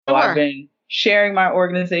So I've been sharing my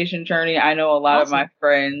organization journey. I know a lot of my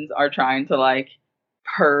friends are trying to like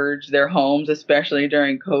purge their homes, especially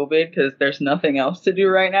during COVID, because there's nothing else to do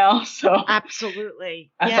right now. So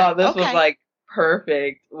absolutely. I thought this was like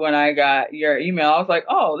perfect when I got your email. I was like,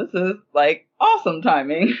 oh, this is like awesome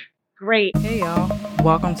timing. Great. Hey, y'all.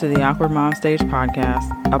 Welcome to the Awkward Mom Stage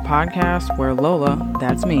podcast, a podcast where Lola,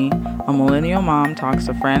 that's me, a millennial mom, talks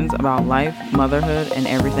to friends about life, motherhood, and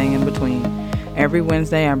everything in between. Every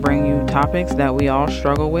Wednesday, I bring you topics that we all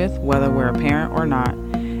struggle with, whether we're a parent or not.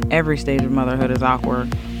 Every stage of motherhood is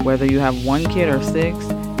awkward. Whether you have 1 kid or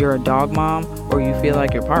 6, you're a dog mom, or you feel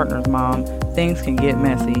like your partner's mom, things can get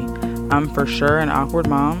messy. I'm for sure an awkward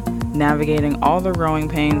mom, navigating all the growing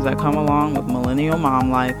pains that come along with millennial mom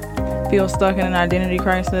life. Feel stuck in an identity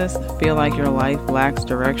crisis? Feel like your life lacks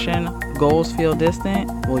direction? Goals feel distant?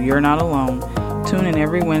 Well, you're not alone. Tune in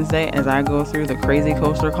every Wednesday as I go through the crazy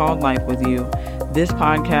coaster called life with you. This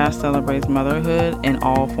podcast celebrates motherhood in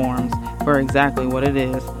all forms for exactly what it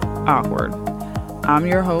is, awkward. I'm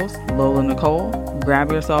your host, Lola Nicole.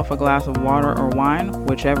 Grab yourself a glass of water or wine,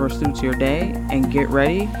 whichever suits your day, and get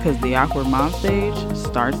ready because the Awkward Mom Stage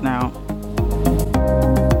starts now.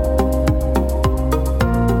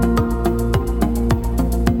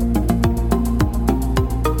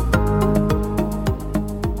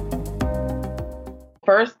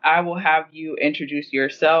 First, I will have you introduce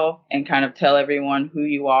yourself and kind of tell everyone who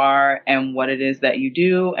you are and what it is that you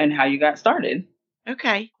do and how you got started.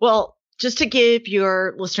 Okay. Well, just to give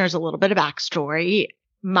your listeners a little bit of backstory,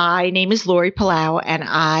 my name is Laurie Palau, and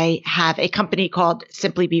I have a company called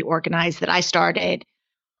Simply Be Organized that I started.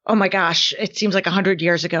 Oh my gosh, it seems like 100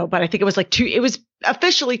 years ago, but I think it was it was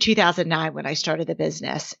officially 2009 when I started the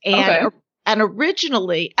business. And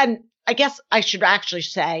originally, and I guess I should actually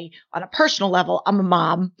say on a personal level, I'm a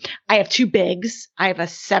mom. I have 2 bigs. I have a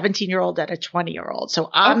 17-year-old and a 20-year-old. So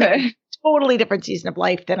I'm in a totally different season of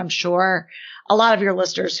life than I'm sure a lot of your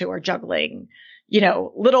listeners who are juggling,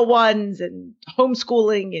 little ones and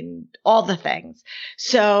homeschooling and all the things.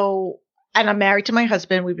 So, and I'm married to my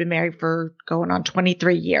husband. We've been married for going on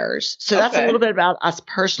 23 years. So that's a little bit about us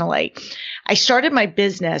personally. I started my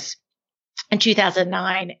business in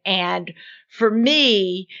 2009. And for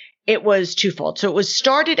me, it was twofold. So it was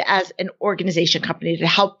started as an organization company to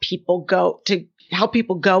help people go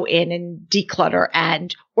in and declutter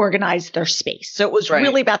and organize their space. So it was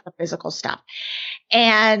really about the physical stuff.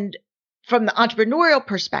 And from the entrepreneurial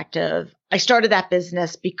perspective, I started that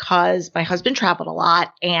business because my husband traveled a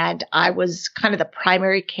lot and I was kind of the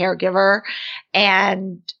primary caregiver.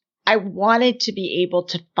 And I wanted to be able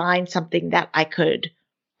to find something that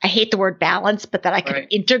I hate the word balance, but that I could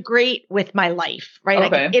integrate with my life, right? I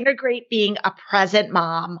could integrate being a present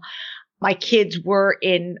mom. My kids were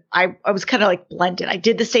I was kind of like blended. I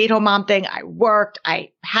did the stay-at-home mom thing. I worked.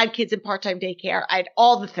 I had kids in part-time daycare. I had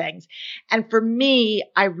all the things. And for me,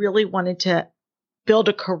 I really wanted to build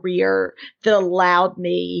a career that allowed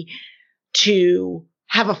me to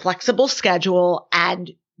have a flexible schedule and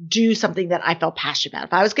do something that I felt passionate about.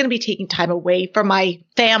 If I was going to be taking time away from my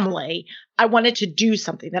family, I wanted to do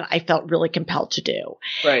something that I felt really compelled to do.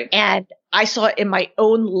 Right. And I saw in my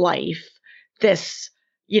own life this,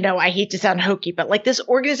 I hate to sound hokey, but like this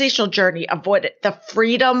organizational journey of the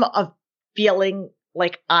freedom of feeling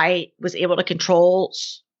like I was able to control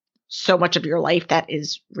so much of your life that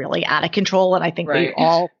is really out of control. And I think we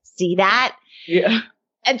all see that. Yeah.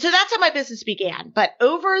 And so that's how my business began. But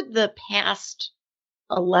over the past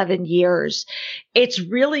 11 years, it's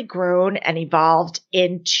really grown and evolved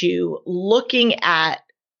into looking at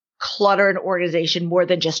clutter and organization more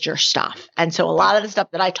than just your stuff. And so a lot of the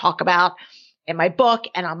stuff that I talk about in my book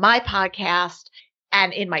and on my podcast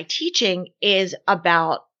and in my teaching is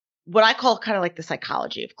about what I call kind of like the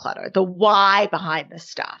psychology of clutter, the why behind this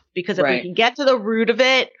stuff. Because if we can get to the root of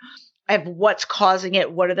it, of what's causing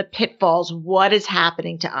it, what are the pitfalls, what is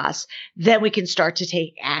happening to us, then we can start to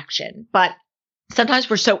take action. But sometimes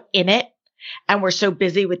we're so in it and we're so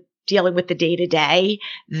busy with dealing with the day-to-day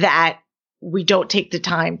that we don't take the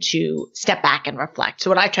time to step back and reflect.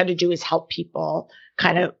 So what I try to do is help people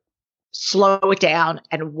kind of slow it down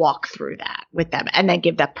and walk through that with them and then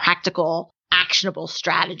give them practical, actionable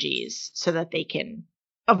strategies so that they can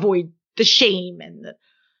avoid the shame and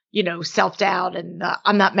the, self-doubt and the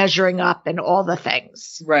I'm not measuring up and all the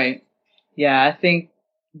things. Right. Yeah. I think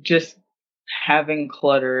just having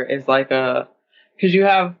clutter is like because you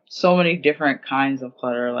have so many different kinds of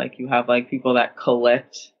clutter. Like you have like people that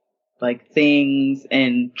collect like things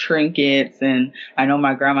and trinkets. And I know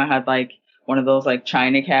my grandma had like one of those like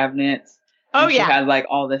china cabinets. Oh, yeah. She had like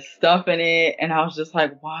all this stuff in it. And I was just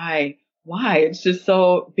like, why why? It's just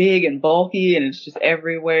so big and bulky and it's just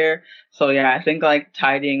everywhere. So yeah, I think like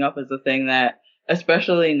tidying up is a thing that,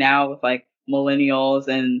 especially now with like millennials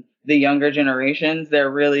and the younger generations,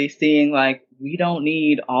 they're really seeing like, we don't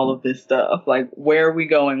need all of this stuff. Like, where are we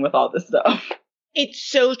going with all this stuff? It's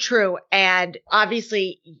so true. And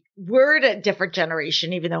obviously we're at a different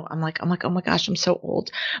generation, even though I'm like, oh my gosh, I'm so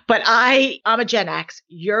old. But I'm a Gen X.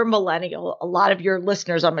 You're a millennial. A lot of your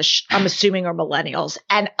listeners, I'm assuming, are millennials.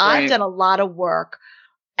 And I've Right. done a lot of work.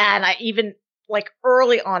 And I even like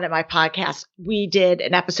early on in my podcast, we did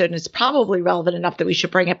an episode, and it's probably relevant enough that we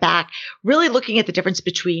should bring it back, really looking at the difference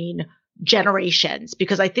between generations,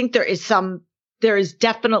 because I think there is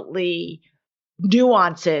definitely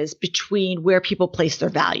nuances between where people place their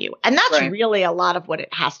value. And that's Right. really a lot of what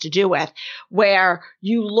it has to do with, where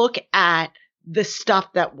you look at the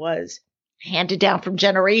stuff that was handed down from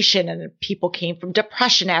generation, and people came from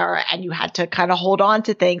depression era, and you had to kind of hold on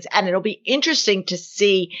to things. And it'll be interesting to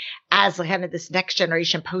see as kind of this next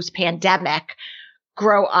generation post-pandemic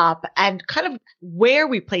grow up and kind of where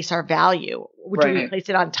we place our value. Do we Right. place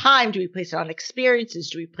it on time? Do we place it on experiences?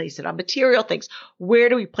 Do we place it on material things? Where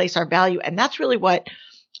do we place our value? And that's really what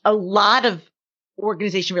a lot of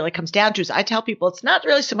organization really comes down to. Is I tell people it's not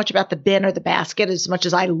really so much about the bin or the basket as much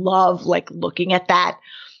as I love like looking at that,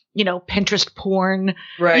 Pinterest porn,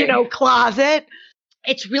 Right. closet.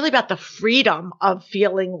 It's really about the freedom of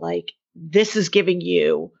feeling like this is giving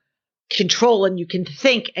you control, and you can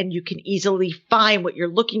think and you can easily find what you're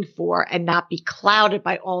looking for and not be clouded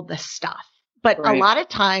by all this stuff. But Right. a lot of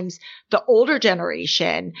times the older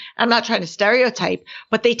generation, I'm not trying to stereotype,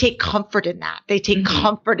 but they take comfort in that. They take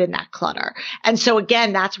comfort in that clutter. And so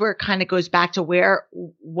again, that's where it kind of goes back to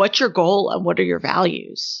what's your goal and what are your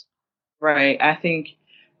values? Right. I think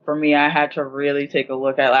for me, I had to really take a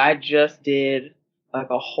look at, I just did like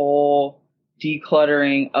a whole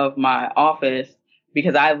decluttering of my office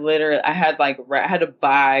because I had to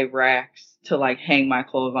buy racks to like hang my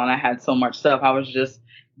clothes on. I had so much stuff. I was just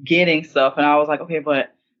getting stuff and I was like, okay,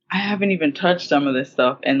 but I haven't even touched some of this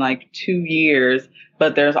stuff in like 2 years.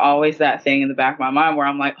 But there's always that thing in the back of my mind where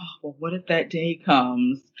I'm like, oh, well, what if that day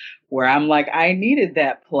comes where I'm like, I needed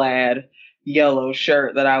that plaid yellow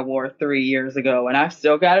shirt that I wore 3 years ago and I've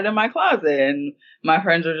still got it in my closet. And my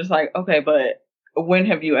friends are just like, okay, but when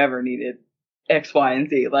have you ever needed X, Y, and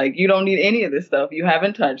Z? Like, you don't need any of this stuff. You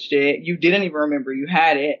haven't touched it. You didn't even remember you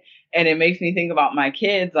had it. And it makes me think about my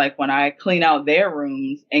kids, like when I clean out their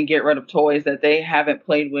rooms and get rid of toys that they haven't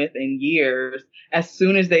played with in years, as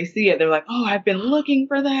soon as they see it, they're like, oh, I've been looking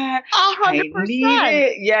for that. 100%. I need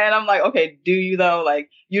it. Yeah. And I'm like, okay, do you though? Like,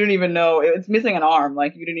 you didn't even know it's missing an arm.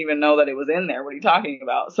 Like, you didn't even know that it was in there. What are you talking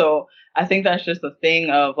about? So I think that's just a thing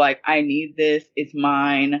of like, I need this. It's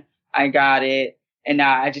mine. I got it. And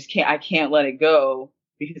now I can't let it go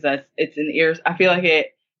because I feel like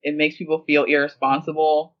it makes people feel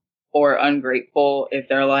irresponsible or ungrateful if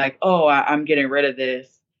they're like, oh, I'm getting rid of this.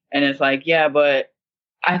 And it's like, yeah, but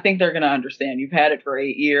I think they're going to understand. You've had it for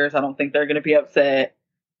 8 years. I don't think they're going to be upset.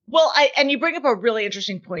 Well, and you bring up a really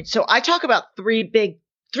interesting point. So I talk about three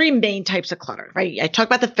main types of clutter, right? I talk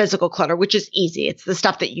about the physical clutter, which is easy. It's the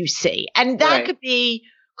stuff that you see. And that Right. could be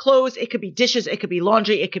clothes, it could be dishes, it could be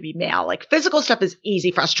laundry, it could be mail. Like physical stuff is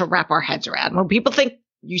easy for us to wrap our heads around. When people think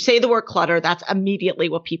you say the word clutter, that's immediately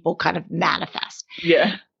what people kind of manifest.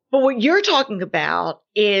 Yeah. But what you're talking about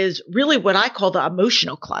is really what I call the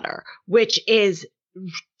emotional clutter, which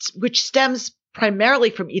stems primarily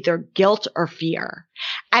from either guilt or fear.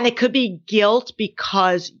 And it could be guilt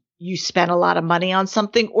because you spent a lot of money on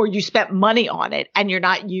something or you spent money on it and you're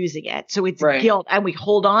not using it. So it's Right. guilt and we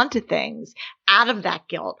hold on to things out of that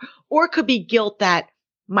guilt. Or it could be guilt that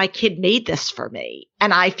my kid made this for me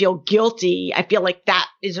and I feel guilty. I feel like that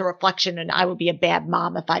is a reflection and I would be a bad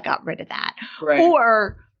mom if I got rid of that. Right.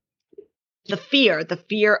 Or the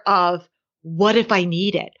fear of what if I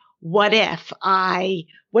need it? What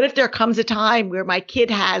if there comes a time where my kid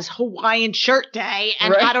has Hawaiian shirt day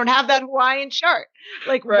and Right. I don't have that Hawaiian shirt?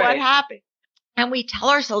 Like Right. what happened? And we tell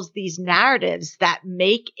ourselves these narratives that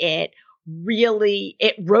make it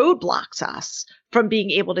roadblocks us from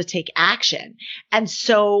being able to take action. And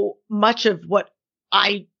so much of what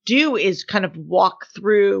I do is kind of walk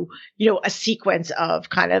through, a sequence of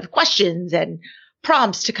kind of questions and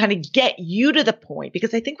prompts to kind of get you to the point.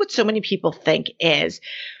 Because I think what so many people think is,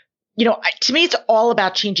 to me, it's all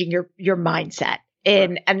about changing your mindset.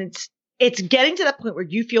 And it's getting to that point where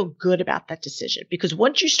you feel good about that decision. Because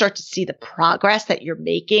once you start to see the progress that you're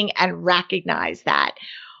making and recognize that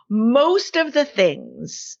most of the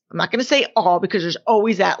things, I'm not going to say all because there's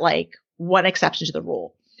always that like one exception to the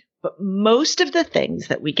rule, but most of the things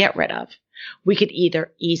that we get rid of, we could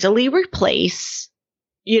either easily replace,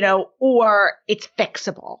 or it's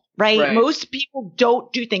fixable, right? Most people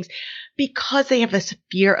don't do things because they have this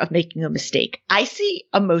fear of making a mistake. I see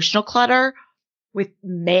emotional clutter with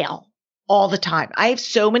mail all the time. I have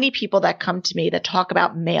so many people that come to me that talk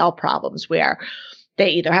about mail problems where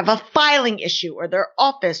they either have a filing issue or their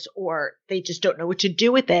office, or they just don't know what to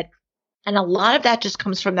do with it. And a lot of that just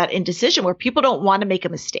comes from that indecision where people don't want to make a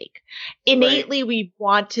mistake. Innately, we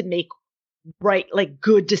want to make like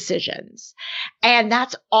good decisions. And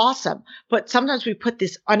that's awesome. But sometimes we put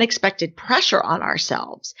this unexpected pressure on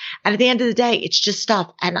ourselves. And at the end of the day, it's just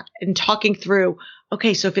stuff. And talking through,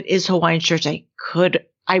 okay, so if it is Hawaiian shirts, could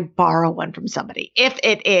I borrow one from somebody? If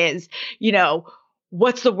it is,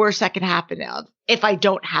 what's the worst that can happen if I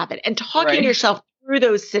don't have it? And talking yourself through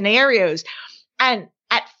those scenarios. And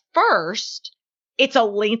at first, it's a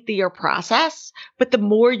lengthier process, but the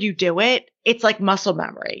more you do it, it's like muscle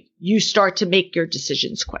memory. You start to make your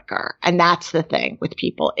decisions quicker. And that's the thing with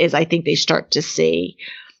people is I think they start to see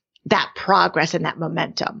that progress and that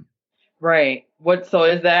momentum. Right. So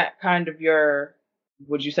is that kind of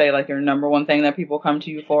would you say like your number one thing that people come to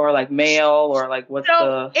you for, like mail, or like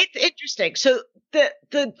it's interesting. So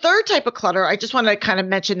the third type of clutter, I just want to kind of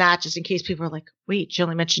mention that just in case people are like, wait, she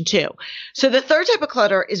only mentioned two. So the third type of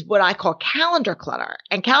clutter is what I call calendar clutter.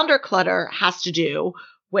 And calendar clutter has to do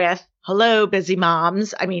with, hello, busy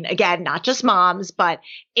moms. I mean, again, not just moms, but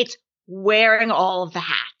it's wearing all of the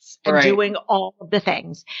hats and doing all of the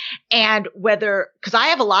things. And because I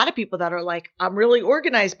have a lot of people that are like, I'm really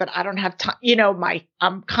organized, but I don't have time,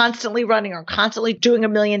 I'm constantly running or constantly doing a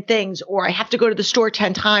million things, or I have to go to the store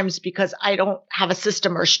 10 times because I don't have a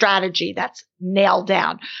system or strategy that's nailed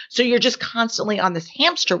down. So you're just constantly on this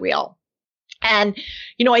hamster wheel. And,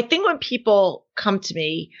 I think when people come to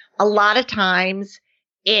me, a lot of times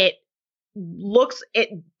it's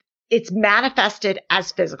manifested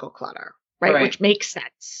as physical clutter, right? Which makes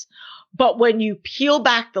sense. But when you peel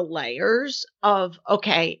back the layers of,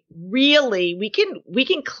 okay, really, we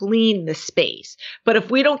can clean the space. But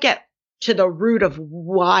if we don't get to the root of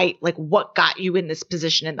why, like what got you in this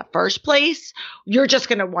position in the first place, you're just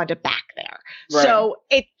going to want it back there. So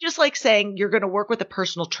it's just like saying you're going to work with a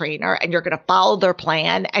personal trainer and you're going to follow their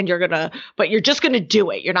plan and but you're just going to do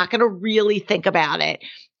it. You're not going to really think about it.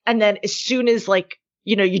 And then as soon as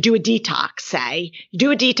you do a detox,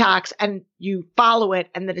 and you follow it.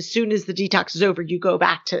 And then as soon as the detox is over, you go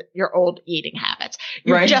back to your old eating habits.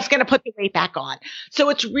 You're just going to put the weight back on. So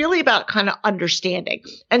it's really about kind of understanding.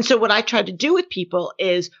 And so what I try to do with people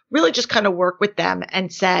is really just kind of work with them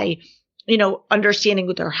and say, understanding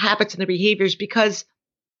with their habits and their behaviors, because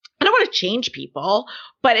I don't want to change people,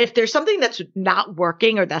 but if there's something that's not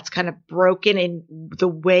working or that's kind of broken in the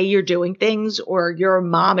way you're doing things, or you're a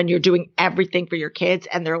mom and you're doing everything for your kids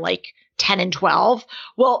and they're like 10 and 12,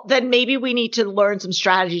 well, then maybe we need to learn some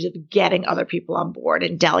strategies of getting other people on board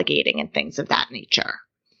and delegating and things of that nature.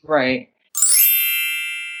 Right.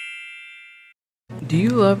 Do you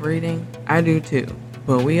love reading? I do too.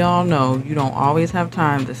 But we all know you don't always have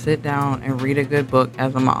time to sit down and read a good book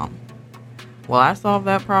as a mom. Well, I solved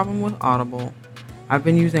that problem with Audible. I've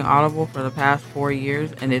been using Audible for the past 4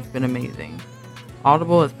 years and it's been amazing.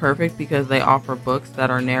 Audible is perfect because they offer books that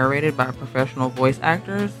are narrated by professional voice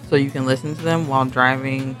actors, so you can listen to them while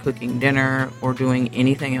driving, cooking dinner, or doing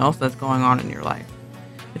anything else that's going on in your life.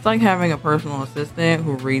 It's like having a personal assistant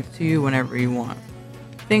who reads to you whenever you want.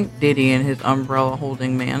 Think Diddy and his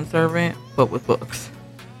umbrella-holding manservant, but with books.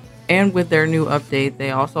 And with their new update,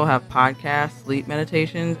 they also have podcasts, sleep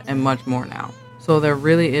meditations, and much more now. So there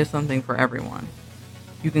really is something for everyone.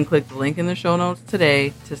 You can click the link in the show notes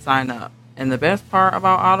today to sign up. And the best part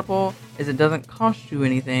about Audible is it doesn't cost you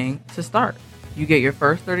anything to start. You get your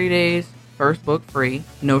first 30 days, first book free,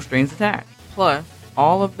 no strings attached. Plus,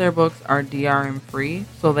 all of their books are DRM free,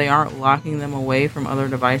 so they aren't locking them away from other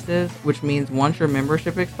devices, which means once your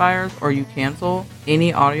membership expires or you cancel,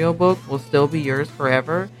 any audiobook will still be yours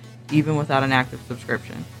forever, even without an active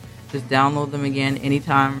subscription. Just download them again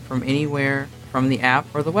anytime from anywhere from the app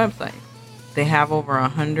or the website. They have over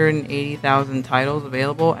 180,000 titles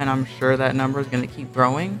available, and I'm sure that number is going to keep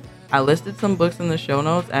growing. I listed some books in the show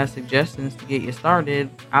notes as suggestions to get you started.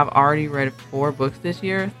 I've already read 4 books this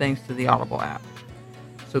year thanks to the Audible app.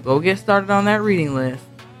 So go get started on that reading list,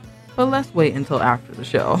 but let's wait until after the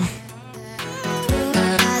show.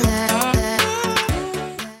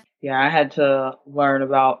 Yeah, I had to learn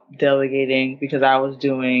about delegating because I was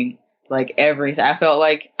doing like everything. I felt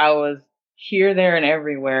like I was here, there, and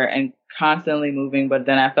everywhere and constantly moving, but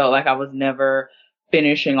then I felt like I was never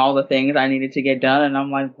finishing all the things I needed to get done. And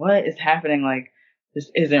I'm like, what is happening? Like, this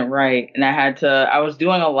isn't right. And I was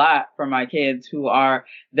doing a lot for my kids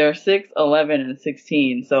they're 6, 11, and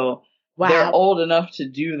 16. So they're Wow. old enough to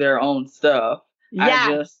do their own stuff.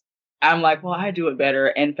 Yeah. I'm like, well, I do it better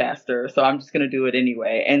and faster, so I'm just going to do it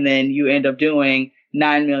anyway. And then you end up doing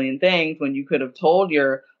 9 million things when you could have told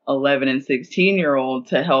your 11 and 16-year-old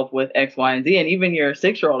to help with X, Y, and Z. And even your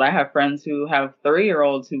 6-year-old. I have friends who have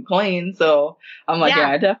 3-year-olds who clean. So I'm like, yeah,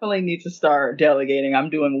 I definitely need to start delegating. I'm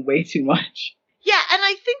doing way too much. Yeah. And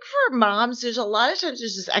I think for moms, there's a lot of times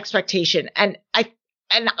there's this expectation. And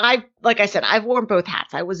like I said, I've worn both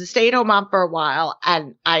hats. I was a stay-at-home mom for a while,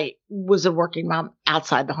 and I was a working mom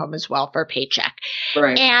outside the home as well for a paycheck.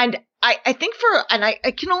 Right. And I think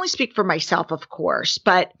I can only speak for myself, of course,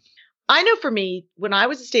 but I know for me, when I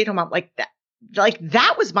was a stay-at-home mom, like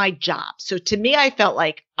that was my job. So to me, I felt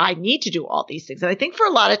like I need to do all these things. And I think for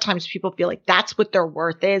a lot of times people feel like that's what their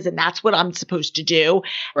worth is, and that's what I'm supposed to do.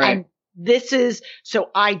 Right. And so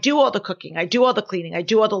I do all the cooking, I do all the cleaning, I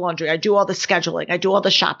do all the laundry, I do all the scheduling, I do all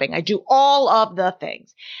the shopping, I do all of the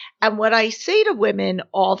things. And what I say to women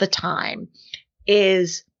all the time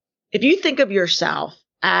is, if you think of yourself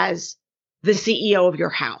as the CEO of your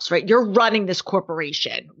house, right? You're running this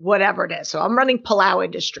corporation, whatever it is. So I'm running Palau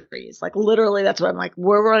Industries. Like literally, that's what I'm like.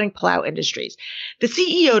 We're running Palau Industries. The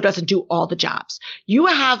CEO doesn't do all the jobs. You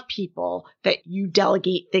have people that you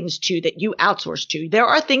delegate things to, that you outsource to. There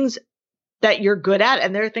are things that you're good at,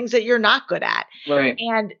 and there are things that you're not good at. Right.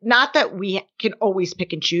 And not that we can always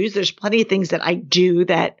pick and choose. There's plenty of things that I do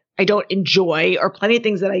that I don't enjoy, or plenty of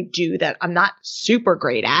things that I do that I'm not super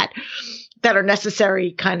great at, that are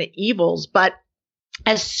necessary kind of evils. But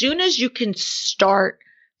as soon as you can start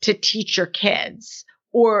to teach your kids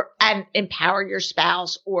and empower your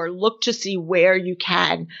spouse, or look to see where you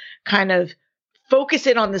can kind of focus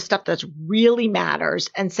in on the stuff that really matters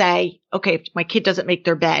and say, okay, if my kid doesn't make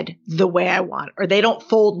their bed the way I want, or they don't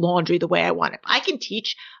fold laundry the way I want,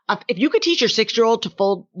 if you could teach your 6-year-old to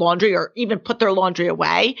fold laundry or even put their laundry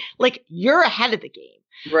away, like, you're ahead of the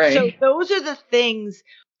game. Right. So those are the things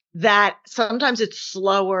that sometimes it's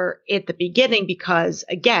slower at the beginning, because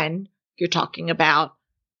again, you're talking about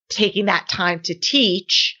taking that time to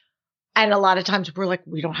teach. And a lot of times we're like,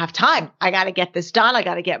 we don't have time. I got to get this done. I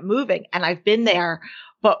got to get moving. And I've been there.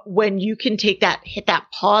 But when you can hit that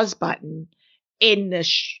pause button in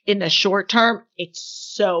the short term, it's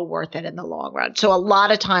so worth it in the long run. So a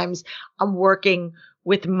lot of times I'm working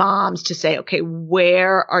with moms to say, okay,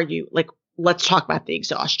 where are you? Like, let's talk about the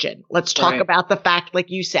exhaustion. Let's talk about the fact, like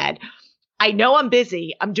you said, I know I'm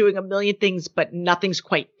busy. I'm doing a million things, but nothing's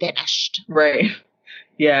quite finished. Right.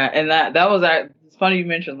 Yeah. And that was it's funny you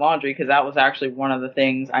mentioned laundry, because that was actually one of the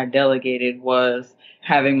things I delegated, was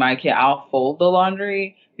having my kid. I'll fold the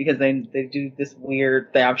laundry, because they do this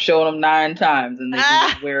weird thing. I've shown them 9 times, and they do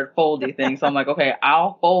this weird foldy thing. So I'm like, okay,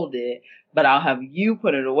 I'll fold it, but I'll have you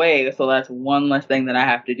put it away. So that's one less thing that I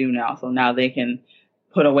have to do now. So now they can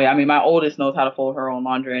put away. I mean, my oldest knows how to fold her own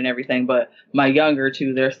laundry and everything, but my younger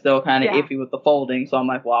two, they're still kind of iffy with the folding. So I'm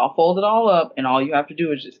like, well, I'll fold it all up, and all you have to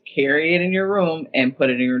do is just carry it in your room and put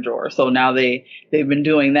it in your drawer. So now they've been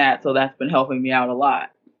doing that. So that's been helping me out a lot.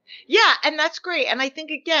 Yeah. And that's great. And I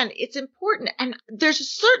think, again, it's important. And there's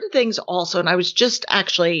certain things also, and I was just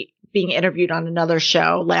actually being interviewed on another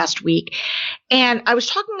show last week, and I was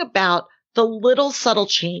talking about the little subtle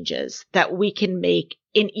changes that we can make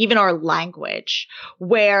in even our language,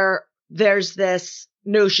 where there's this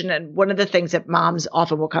notion. And one of the things that moms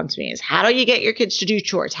often will come to me is, how do you get your kids to do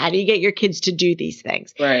chores? How do you get your kids to do these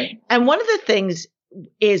things? Right. And one of the things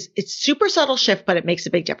is, it's super subtle shift, but it makes a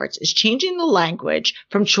big difference, is changing the language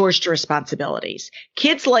from chores to responsibilities.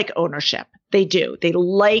 Kids like ownership. They do. They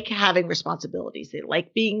like having responsibilities. They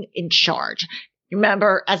like being in charge.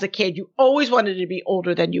 Remember, as a kid, you always wanted to be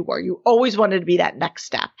older than you were. You always wanted to be that next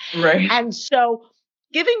step. Right. And so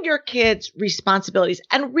giving your kids responsibilities,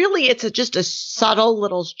 and really it's just a subtle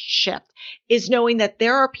little shift, is knowing that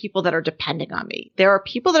there are people that are depending on me. There are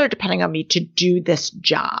people that are depending on me to do this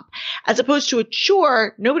job, as opposed to a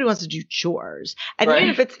chore. Nobody wants to do chores. And even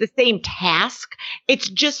if it's the same task, it's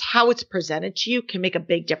just how it's presented to you can make a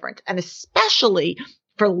big difference. And especially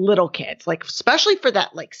for little kids, like especially for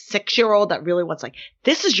that like 6-year-old that really wants, like,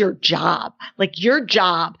 this is your job. Like your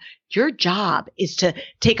job is to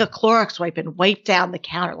take a Clorox wipe and wipe down the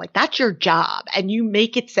counter. Like that's your job. And you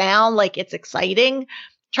make it sound like it's exciting.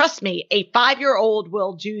 Trust me, a 5-year-old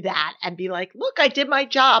will do that and be like, look, I did my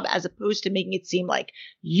job, as opposed to making it seem like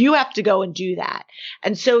you have to go and do that.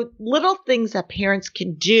 And so little things that parents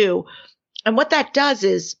can do. And what that does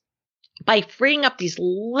is, by freeing up these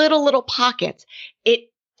little pockets, it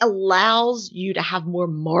allows you to have more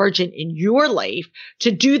margin in your life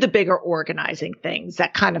to do the bigger organizing things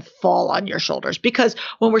that kind of fall on your shoulders. Because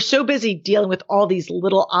when we're so busy dealing with all these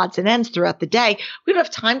little odds and ends throughout the day, we don't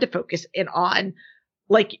have time to focus in on,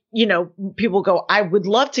 like, people go, I would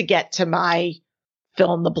love to get to my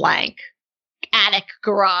fill in the blank attic,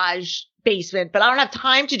 garage, basement, but I don't have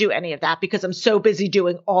time to do any of that because I'm so busy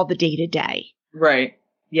doing all the day to day. Right.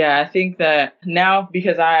 Yeah, I think that now,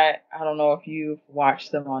 because I don't know if you've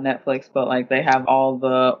watched them on Netflix, but like they have all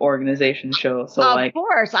the organization shows. So of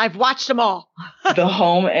course, I've watched them all. The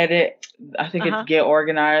home edit, I think it's Get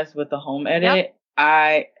Organized with the Home Edit. Yep.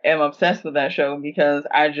 I am obsessed with that show because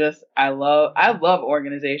I love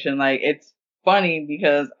organization. Like, it's funny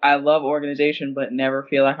because I love organization, but never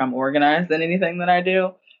feel like I'm organized in anything that I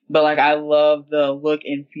do. But like, I love the look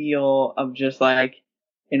and feel of just like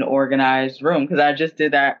an organized room, because I just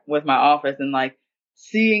did that with my office, and like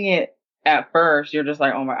seeing it at first, you're just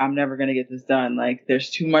like, oh my, I'm never going to get this done. Like,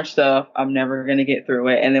 there's too much stuff. I'm never going to get through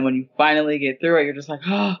it. And then when you finally get through it, you're just like,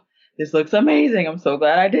 oh, this looks amazing. I'm so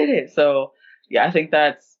glad I did it. So yeah, I think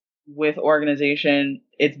that's with organization,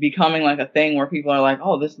 it's becoming like a thing where people are like,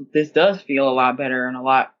 oh, this does feel a lot better and a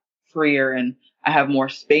lot freer, and I have more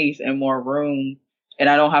space and more room, and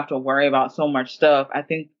I don't have to worry about so much stuff. I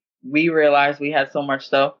think we realized we had so much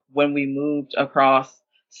stuff when we moved across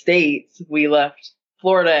states. We left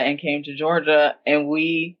Florida and came to Georgia, and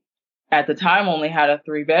we at the time only had a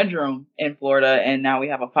 3-bedroom in Florida, and now we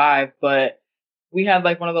have a 5, but we had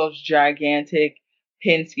like one of those gigantic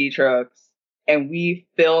Penske trucks, and we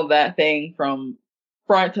filled that thing from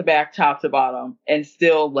front to back, top to bottom, and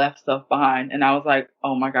still left stuff behind. And I was like,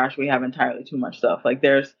 oh my gosh, we have entirely too much stuff. Like,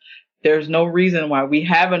 there's no reason why we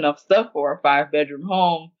have enough stuff for a 5-bedroom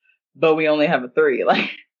home, but we only have a 3.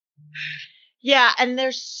 Like, yeah. And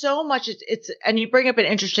there's so much, and you bring up an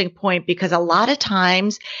interesting point, because a lot of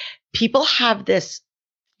times people have this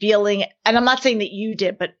feeling, and I'm not saying that you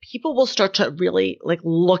did, but people will start to really like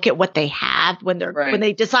look at what they have when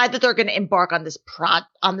they decide that they're going to embark on this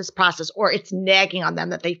process, or it's nagging on them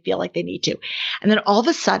that they feel like they need to. And then all of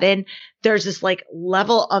a sudden there's this like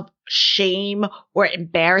level of shame or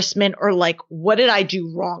embarrassment, or like, what did I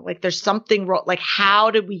do wrong? Like, there's something wrong. Like, how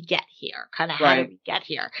did we get here? Kind of, how did we get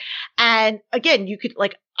here? And again, you could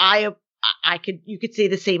like, you could say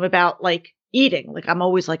the same about like eating. Like, I'm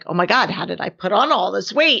always like, oh my God, how did I put on all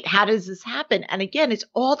this weight? How does this happen? And again, it's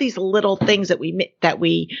all these little things that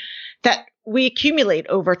we accumulate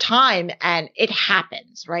over time, and it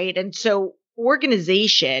happens, right? And so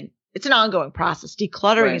organization, it's an ongoing process.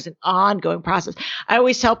 Decluttering is an ongoing process. I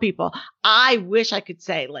always tell people, I wish I could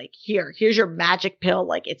say like, here's your magic pill.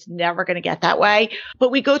 Like, it's never going to get that way.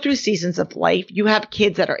 But we go through seasons of life. You have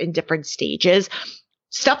kids that are in different stages.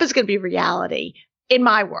 Stuff is going to be reality in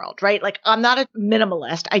my world, right? Like, I'm not a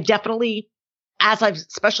minimalist. I definitely,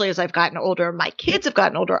 especially as I've gotten older, my kids have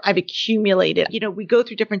gotten older, I've accumulated, we go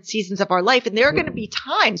through different seasons of our life, and there are going to be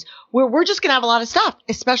times where we're just going to have a lot of stuff,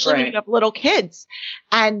 especially when you have little kids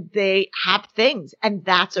and they have things, and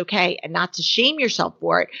that's okay. And not to shame yourself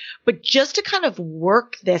for it, but just to kind of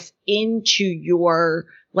work this into your,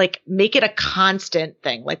 like, make it a constant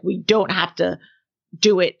thing. Like, we don't have to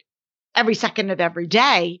do it every second of every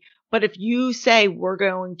day. But if you say, we're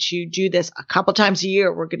going to do this a couple times a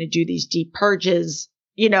year, we're going to do these deep purges,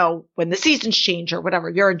 when the seasons change or whatever.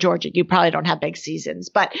 You're in Georgia, you probably don't have big seasons,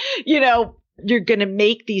 but you're going to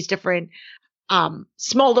make these different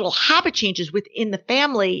small little habit changes within the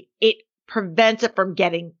family. It prevents it from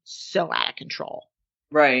getting so out of control.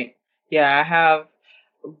 Right. Yeah,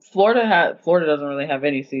 Florida doesn't really have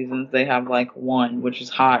any seasons. They have like one, which is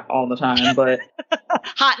hot all the time, but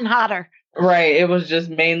hot and hotter. Right. It was just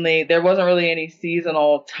mainly, there wasn't really any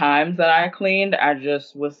seasonal times that I cleaned. I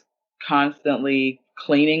just was constantly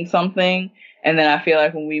cleaning something. And then I feel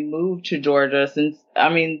like when we moved to Georgia,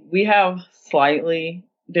 we have slightly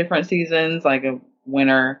different seasons, like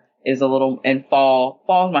winter is and fall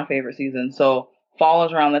is my favorite season. So fall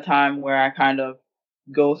is around the time where I kind of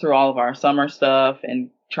go through all of our summer stuff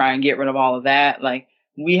and try and get rid of all of that. Like,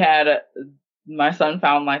 my son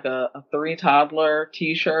found like a 3 toddler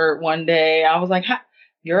t-shirt one day. I was like,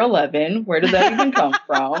 you're 11. Where did that even come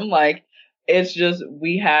from? Like, it's just,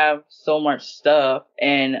 we have so much stuff.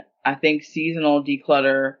 And I think seasonal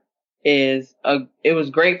declutter it was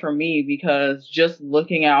great for me, because just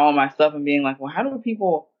looking at all my stuff and being like, well, how do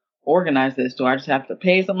people organize this? Do I just have to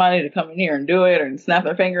pay somebody to come in here and do it, or snap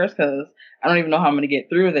their fingers? Because I don't even know how I'm going to get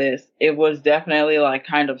through this. It was definitely like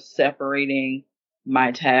kind of separating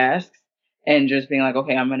my tasks and just being like,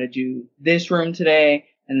 okay, I'm going to do this room today,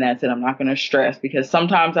 and that's it. I'm not going to stress, because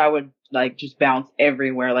sometimes I would like just bounce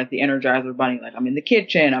everywhere, like the Energizer Bunny. Like I'm in the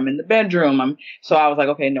kitchen, I'm in the bedroom. So I was like,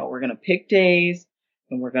 okay, no, we're going to pick days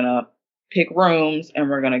and we're going to pick rooms and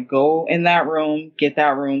we're going to go in that room, get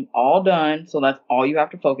that room all done. So that's all you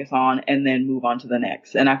have to focus on, and then move on to the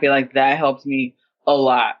next. And I feel like that helps me a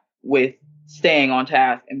lot with staying on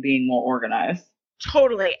task and being more organized.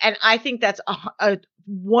 Totally. And I think that's a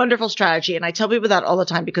wonderful strategy. And I tell people that all the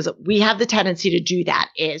time, because we have the tendency to do that.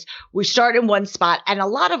 Is we start in one spot, and a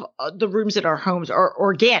lot of the rooms in our homes are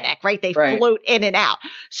organic, right? They float in and out.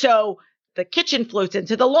 So the kitchen floats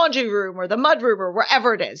into the laundry room or the mud room or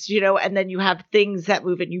wherever it is, and then you have things that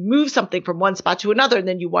move, and you move something from one spot to another, and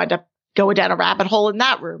then you wind up going down a rabbit hole in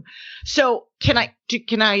that room. So do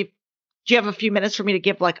you have a few minutes for me to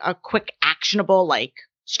give like a quick actionable like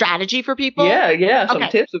strategy for people? Yeah. Some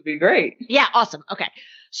tips would be great. Yeah. Awesome. Okay.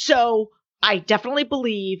 So I definitely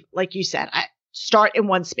believe, like you said, I start in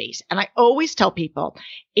one space. And I always tell people,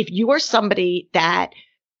 if you are somebody that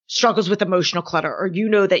struggles with emotional clutter, or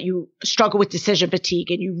that you struggle with decision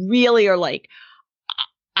fatigue, and you really are like,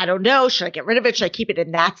 I don't know, should I get rid of it? Should I keep it?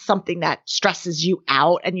 And that's something that stresses you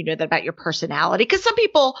out, and you know that about your personality. Because some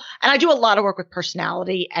people, and I do a lot of work with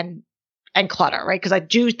personality and clutter, right? Because I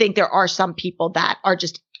do think there are some people that are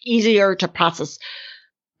just easier to process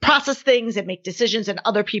things and make decisions, and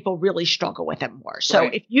other people really struggle with it more. So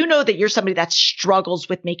if you know that you're somebody that struggles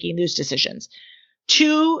with making those decisions,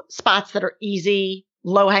 2 spots that are easy,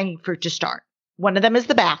 low-hanging fruit to start. One of them is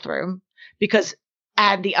the bathroom,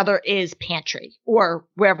 and the other is pantry, or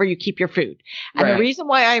wherever you keep your food. And the reason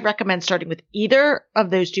why I recommend starting with either of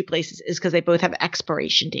those 2 places is because they both have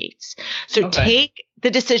expiration dates. So take the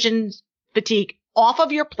decision fatigue off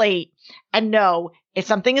of your plate, and know if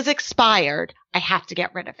something is expired, I have to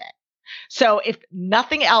get rid of it. So if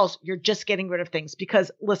nothing else, you're just getting rid of things, because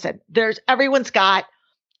listen, everyone's got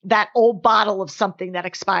that old bottle of something that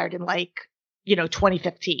expired in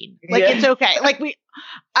 2015. It's okay.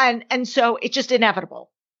 And so it's just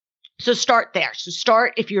inevitable. So start there. So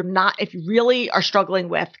start if you really are struggling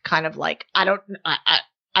with kind of like, I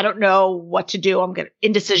don't know what to do.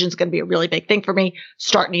 Indecision is going to be a really big thing for me.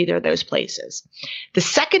 Start in either of those places. The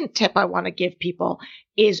second tip I want to give people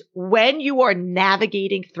is, when you are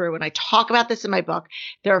navigating through, and I talk about this in my book,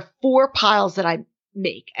 there are 4 piles that I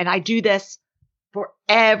make, and I do this for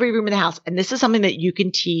every room in the house. And this is something that you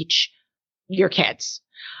can teach your kids.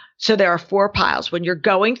 So there are 4 piles. When you're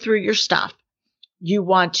going through your stuff, you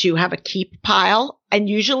want to have a keep pile, and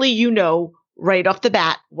usually right off the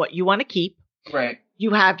bat what you want to keep. Right.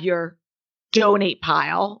 You have your donate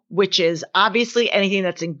pile, which is obviously anything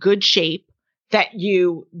that's in good shape that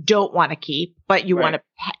you don't want to keep, but you want to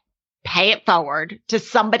pay it forward to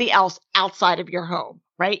somebody else outside of your home,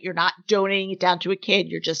 right? You're not donating it down to a kid.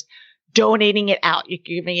 You're just donating it out. You're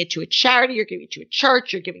giving it to a charity. You're giving it to a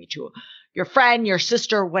church. You're giving it to your friend, your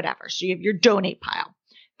sister, whatever. So you have your donate pile.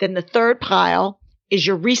 Then the third pile is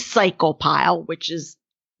your recycle pile, which is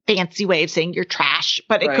fancy way of saying your trash,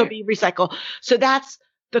 but it could be recycle. So that's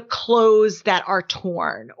the clothes that are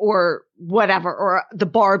torn or whatever, or the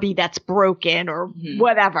Barbie that's broken or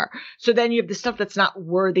whatever. So then you have the stuff that's not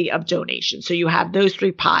worthy of donation. So you have those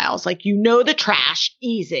 3 piles. Like, the trash,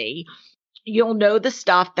 easy. You'll know the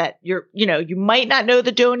stuff that you might not know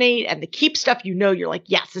the donate, and the keep stuff, you're like,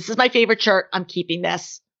 yes, this is my favorite shirt. I'm keeping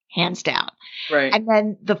this, hands down. Right. And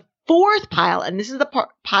then the 4th pile, and this is the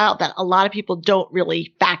pile that a lot of people don't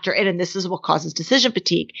really factor in, and this is what causes decision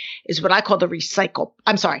fatigue, is what I call the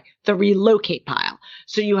relocate pile.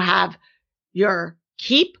 So you have your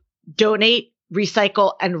keep, donate,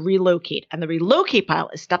 recycle, and relocate. And the relocate pile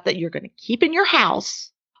is stuff that you're going to keep in your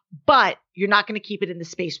house, but you're not going to keep it in the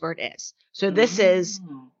space where it is. So this is,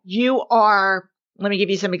 let me give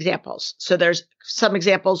you some examples. So there's some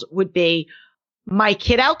examples would be, my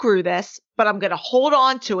kid outgrew this, but I'm going to hold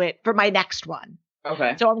on to it for my next one.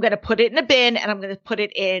 Okay. So I'm going to put it in a bin, and I'm going to put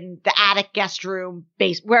it in the attic, guest room,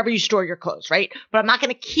 base, wherever you store your clothes, right? But I'm not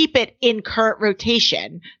going to keep it in current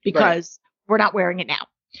rotation because we're not wearing it now.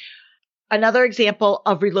 Another example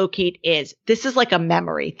of relocate is, this is like a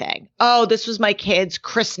memory thing. Oh, this was my kid's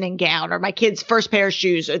christening gown, or my kid's first pair of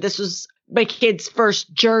shoes, or this was my kid's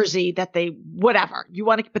first jersey that whatever you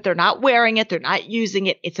want to, but they're not wearing it. They're not using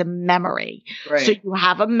it. It's a memory. Right. So you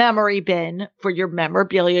have a memory bin for your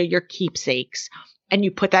memorabilia, your keepsakes, and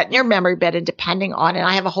you put that in your memory bin, and depending on it,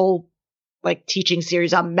 I have a whole teaching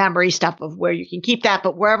series on memory stuff of where you can keep that,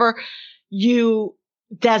 but wherever you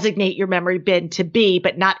designate your memory bin to be,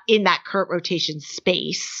 but not in that current rotation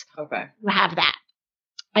space. Okay. You have that.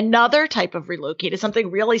 Another type of relocate is something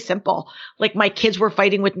really simple. Like my kids were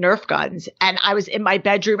fighting with Nerf guns and I was in my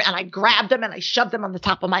bedroom and I grabbed them and I shoved them on the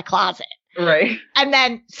top of my closet. Right. And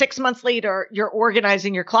then 6 months later, you're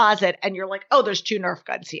organizing your closet and you're like, oh, there's 2 Nerf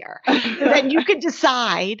guns here. So then you could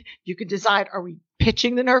decide, are we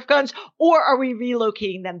pitching the Nerf guns or are we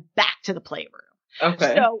relocating them back to the playroom?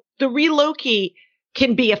 Okay. So the relocate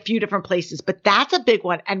can be a few different places, but that's a big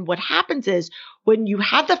one. And what happens is when you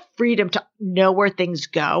have the freedom to know where things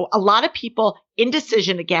go, a lot of people,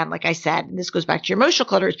 indecision, again, like I said, and this goes back to your emotional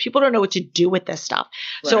clutter, is people don't know what to do with this stuff.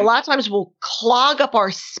 Right. So a lot of times we'll clog up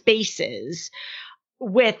our spaces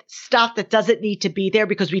with stuff that doesn't need to be there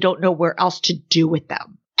because we don't know where else to do with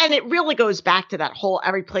them. And it really goes back to that whole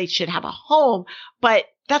every place should have a home, but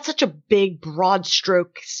that's such a big, broad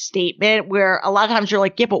stroke statement where a lot of times you're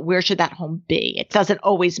like, yeah, but where should that home be? It doesn't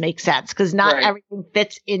always make sense because not everything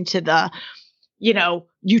fits into the,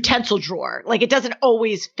 utensil drawer. Like it doesn't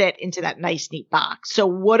always fit into that nice, neat box. So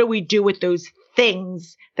what do we do with those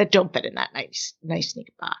things that don't fit in that nice,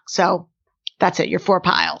 neat box? So that's it. Your 4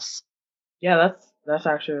 piles. Yeah, that's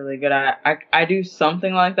actually really good. I do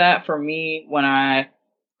something like that. For me, when I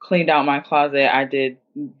cleaned out my closet, I did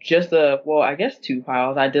just 2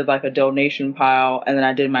 piles. I did like a donation pile and then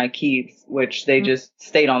I did my keeps, which they just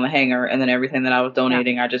stayed on the hanger. And then everything that I was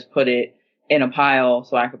donating, I just put it in a pile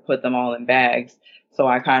so I could put them all in bags. So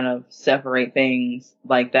I kind of separate things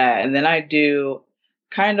like that. And then I do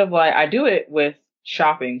I do it with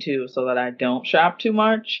shopping too, so that I don't shop too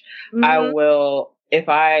much. Mm-hmm. I will, if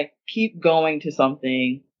I keep going to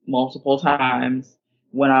something multiple times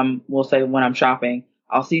when I'm shopping,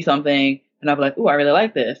 I'll see something and I'll be like, ooh, I really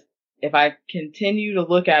like this. If I continue to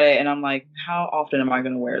look at it and I'm like, how often am I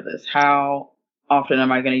going to wear this? How often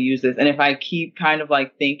am I going to use this? And if I keep kind of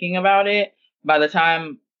like thinking about it, by the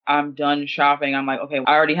time I'm done shopping, I'm like, okay,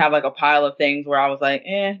 I already have like a pile of things where I was like,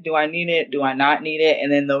 do I need it? Do I not need it?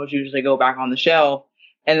 And then those usually go back on the shelf.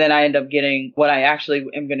 And then I end up getting what I actually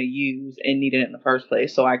am going to use and need it in the first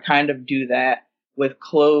place. So I kind of do that with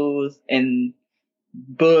clothes and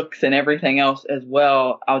books and everything else as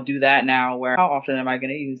well. I'll do that now where how often am I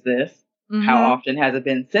going to use this? Mm-hmm. How often has it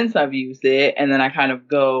been since I've used it? And then I kind of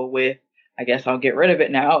go with, I guess I'll get rid of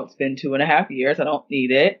it now. It's been 2.5 years. I don't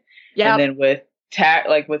need it. Yeah. And then with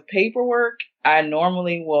with paperwork, I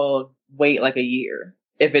normally will wait like a year.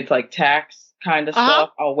 If it's like tax kind of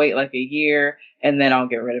stuff, I'll wait like a year and then I'll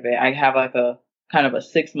get rid of it. I have like a kind of a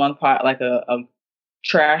 6-month pile, like a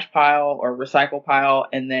trash pile or recycle pile,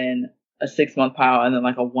 and then a 6-month pile, and then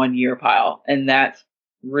like a 1-year pile. And that's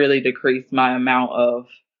really decreased my amount of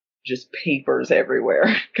just papers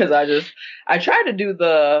everywhere. Cause I try to do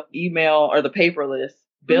the email or the paperless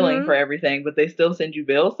billing for everything, but they still send you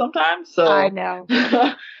bills sometimes. So I know.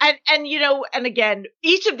 and again,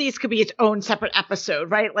 each of these could be its own separate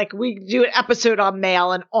episode, right? Like we do an episode on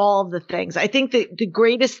mail and all of the things. I think that the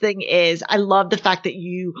greatest thing is I love the fact that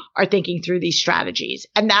you are thinking through these strategies,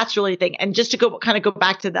 and that's really the thing. And just to go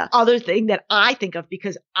back to the other thing that I think of,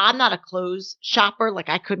 because I'm not a clothes shopper, like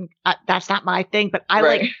I couldn't, that's not my thing, but I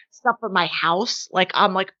like stuff for my house. Like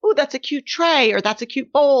I'm like, oh, that's a cute tray, or that's a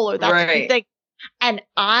cute bowl, or that's a cute thing. And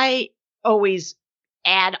I always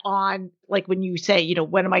add on, like when you say,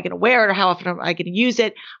 when am I going to wear it or how often am I going to use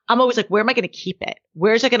it? I'm always like, where am I going to keep it?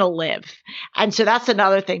 Where's it going to live? And so that's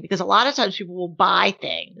another thing, because a lot of times people will buy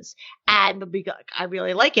things and they'll be like, I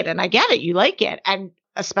really like it. And I get it. You like it. And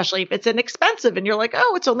especially if it's inexpensive and you're like,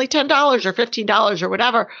 oh, it's only $10 or $15 or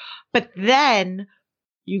whatever. But then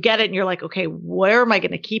you get it and you're like, okay, where am I going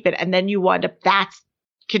to keep it? And then you wind up, that's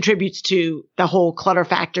contributes to the whole clutter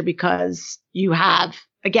factor because you have,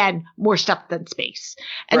 again, more stuff than space.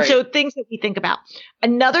 And so things that we think about.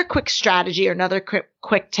 Another quick strategy or another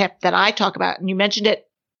quick tip that I talk about, and you mentioned it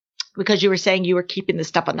because you were saying you were keeping the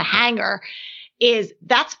stuff on the hanger, is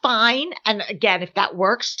that's fine. And again, if that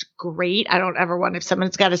works, great. I don't ever want, if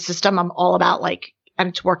someone's got a system, I'm all about like, and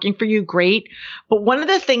it's working for you, great. But one of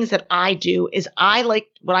the things that I do is I like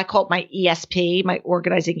what I call my ESP, my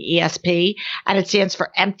organizing ESP, and it stands for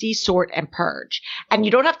empty, sort, and purge. And you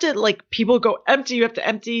don't have to, like, people go empty, you have to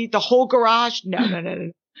empty the whole garage. No.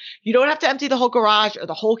 You don't have to empty the whole garage or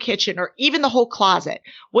the whole kitchen or even the whole closet.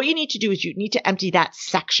 What you need to do is you need to empty that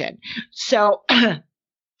section. So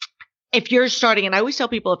if you're starting, and I always tell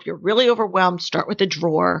people, if you're really overwhelmed, start with a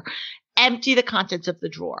drawer. Empty the contents of the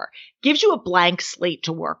drawer. Gives you a blank slate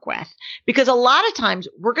to work with, because a lot of times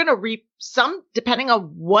we're going to depending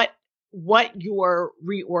on what you're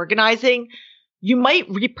reorganizing, you might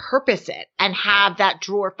repurpose it and have that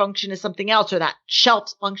drawer function as something else, or that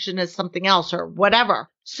shelf function as something else, or whatever.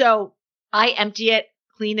 So I empty it,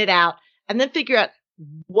 clean it out, and then figure out,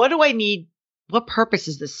 what do I need what purpose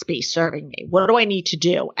is this space serving me? What do I need to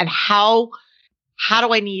do? And how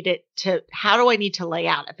do I need to lay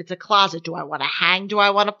out? If it's a closet, do I want to hang? Do I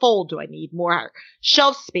want to fold? Do I need more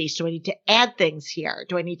shelf space? Do I need to add things here?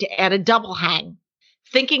 Do I need to add a double hang?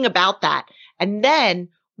 Thinking about that. And then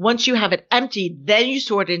once you have it empty, then you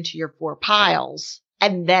sort it into your 4 piles,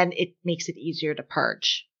 and then it makes it easier to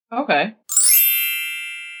purge. Okay.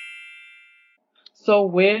 So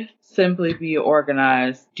with Simply Be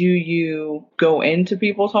Organized, do you go into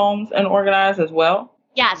people's homes and organize as well?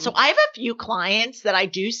 Yeah, so I have a few clients that I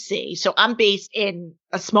do see. So I'm based in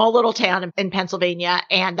a small little town in Pennsylvania,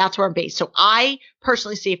 and that's where I'm based. So I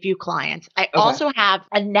personally see a few clients. I also have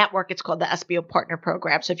a network. It's called the SBO Partner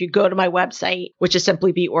Program. So if you go to my website, which is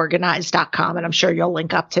simplybeorganized.com, and I'm sure you'll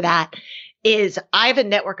link up to that, I have a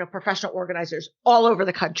network of professional organizers all over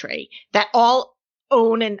the country that all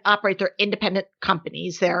own and operate their independent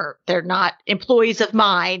companies. They're not employees of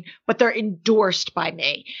mine, but they're endorsed by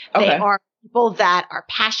me. Okay. They are people that are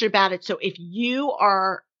passionate about it. So if you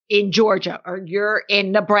are in Georgia or you're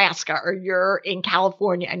in Nebraska or you're in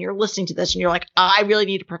California and you're listening to this and you're like, I really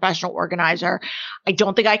need a professional organizer. I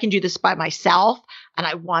don't think I can do this by myself. And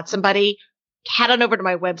I want somebody, head on over to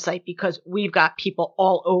my website, because we've got people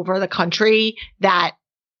all over the country that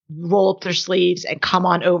roll up their sleeves and come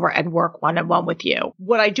on over and work one-on-one with you.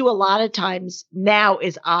 What I do a lot of times now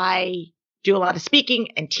is I do a lot of speaking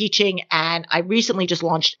and teaching. And I recently just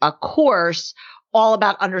launched a course all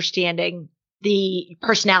about understanding the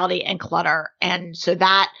personality and clutter. And so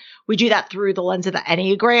that we do that through the lens of the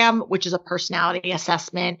Enneagram, which is a personality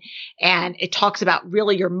assessment. And it talks about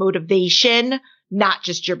really your motivation, not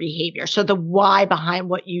just your behavior. So the why behind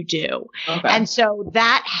what you do. Okay. And so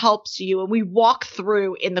that helps you. And we walk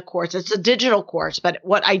through in the course. It's a digital course, but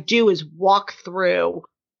what I do is walk through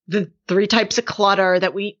the 3 types of clutter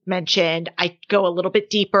that we mentioned. I go a little bit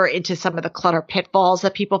deeper into some of the clutter pitfalls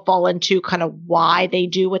that people fall into, kind of why they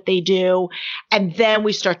do what they do. And then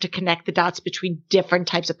we start to connect the dots between different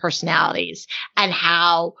types of personalities and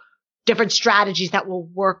how different strategies that will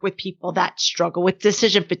work with people that struggle with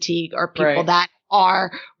decision fatigue or people that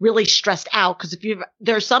are really stressed out. Because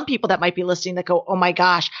there are some people that might be listening that go, oh my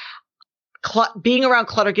gosh, being around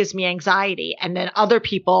clutter gives me anxiety. And then other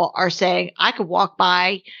people are saying, I could walk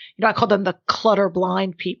by, I call them the clutter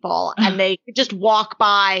blind people, and they could just walk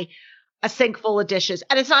by a sink full of dishes.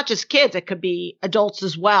 And it's not just kids, it could be adults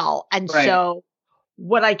as well. And so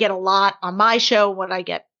what I get a lot on my show, what I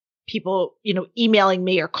get people, emailing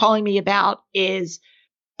me or calling me about is,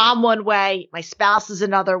 I'm one way, my spouse is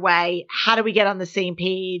another way. How do we get on the same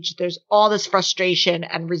page? There's all this frustration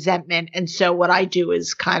and resentment. And so what I do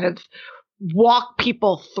is kind of walk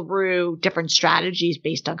people through different strategies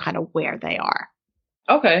based on kind of where they are.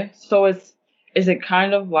 Okay. So is it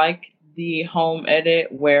kind of like the home edit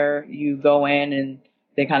where you go in and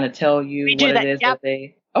they kind of tell you what it is that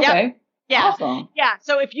they, okay. Yep. Yeah. Awesome. Yeah.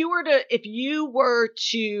 So if you were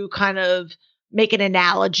to kind of make an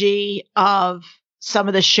analogy of some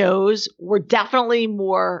of the shows, we're definitely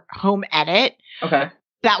more home edit. Okay.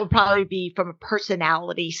 That would probably be from a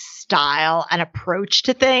personality style and approach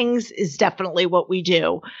to things is definitely what we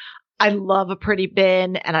do. I love a pretty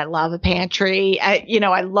bin and I love a pantry. I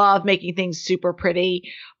love making things super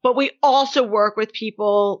pretty, but we also work with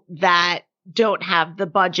people that don't have the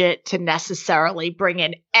budget to necessarily bring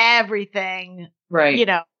in everything,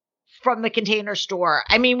 from the Container Store.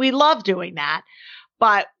 I mean, we love doing that,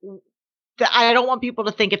 but I don't want people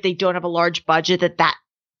to think if they don't have a large budget that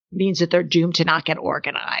means that they're doomed to not get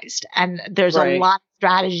organized. And there's a lot of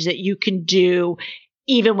strategies that you can do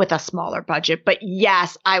even with a smaller budget. But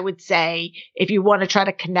yes, I would say if you want to try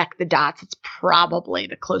to connect the dots, it's probably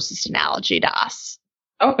the closest analogy to us.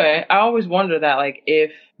 Okay. I always wonder that, like,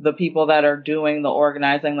 if the people that are doing the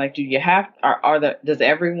organizing, like, do you have, does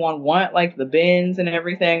everyone want like the bins and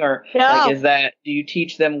everything? Or like, do you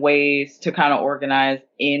teach them ways to kind of organize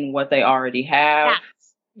in what they already have?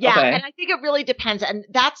 Yeah. Okay. And I think it really depends. And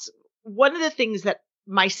that's one of the things that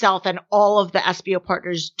myself and all of the SBO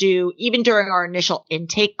partners do, even during our initial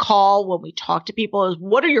intake call, when we talk to people, is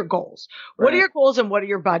what are your goals? What are your goals and what are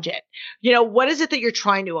your budget? What is it that you're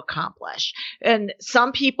trying to accomplish? And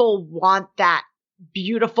some people want that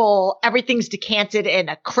beautiful, everything's decanted in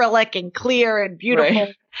acrylic and clear and beautiful.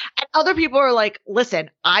 Right. And other people are like, listen,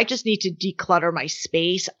 I just need to declutter my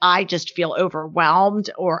space. I just feel overwhelmed,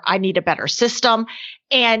 or I need a better system.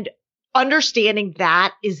 And understanding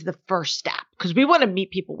that is the first step, because we want to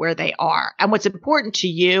meet people where they are and what's important to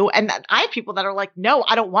you. And I have people that are like, no,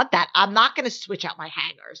 I don't want that. I'm not going to switch out my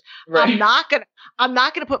hangers. Right. I'm not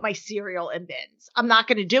going to put my cereal in bins. I'm not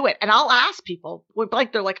going to do it. And I'll ask people,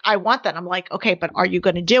 they're like, I want that. I'm like, okay, but are you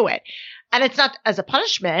going to do it? And it's not as a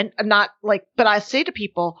punishment, not like, but I say to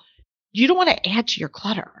people, you don't want to add to your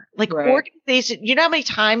clutter. Like organization, you know how many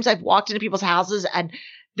times I've walked into people's houses and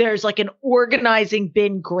there's like an organizing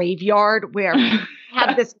bin graveyard where people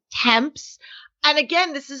have this temps. And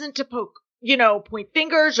again, this isn't to point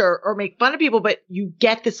fingers or make fun of people, but you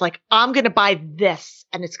get this like, I'm going to buy this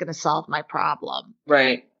and it's going to solve my problem.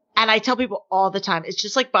 Right. And I tell people all the time, it's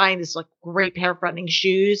just like buying this like great pair of running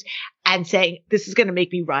shoes and saying, this is going to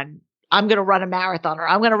make me run. I'm going to run a marathon or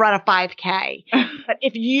I'm going to run a 5K. But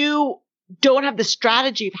if you don't have the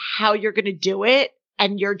strategy of how you're going to do it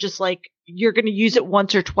and you're just like, you're going to use it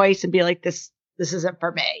once or twice and be like, this isn't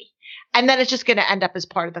for me. And then it's just going to end up as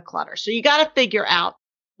part of the clutter. So you got to figure out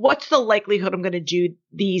what's the likelihood I'm going to do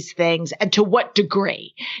these things and to what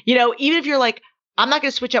degree, even if you're like, I'm not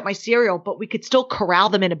going to switch out my cereal, but we could still corral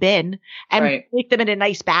them in a bin and make them in a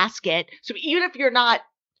nice basket. So even if you're not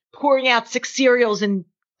pouring out 6 cereals and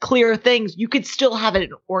clear things, you could still have it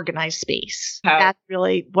in an organized space. That's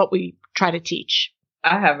really what we try to teach.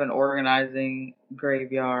 I have an organizing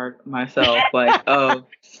graveyard myself, like of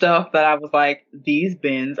stuff that I was like, these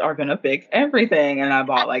bins are going to fix everything. And I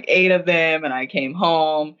bought like 8 of them and I came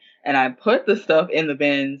home and I put the stuff in the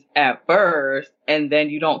bins at first. And then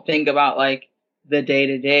you don't think about like the day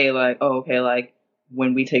to day, like, oh, okay, like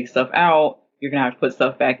when we take stuff out, you're going to have to put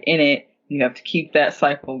stuff back in it. You have to keep that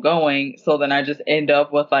cycle going. So then I just end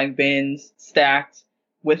up with like bins stacked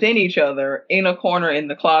within each other in a corner in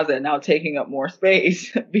the closet, now taking up more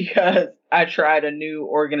space because I tried a new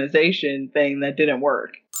organization thing that didn't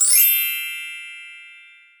work.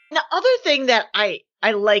 The other thing that I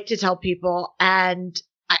like to tell people, and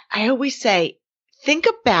I always say, think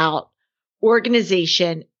about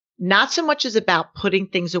organization, not so much as about putting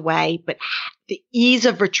things away, but the ease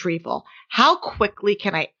of retrieval. How quickly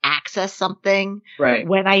can I access something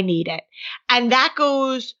when I need it? And that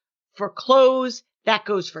goes for clothes. That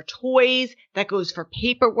goes for toys. That goes for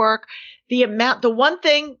paperwork. The one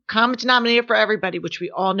thing, common denominator for everybody, which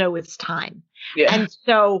we all know is time. Yeah. And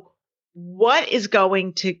so what is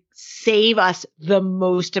going to save us the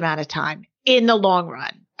most amount of time in the long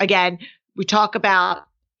run? Again, we talk about,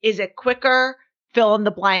 is it quicker? Fill in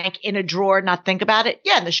the blank in a drawer, not think about it.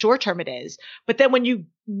 Yeah, in the short term it is. But then when you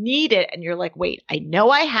need it and you're like, wait, I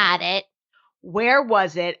know I had it. Where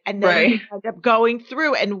was it? And then you end up going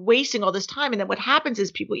through and wasting all this time. And then what happens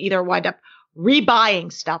is people either wind up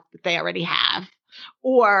rebuying stuff that they already have,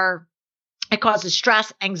 or it causes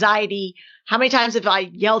stress, anxiety. How many times have I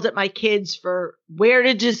yelled at my kids for where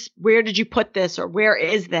did you put this? Or where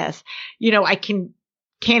is this? I can't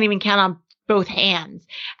even count on both hands.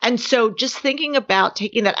 And so just thinking about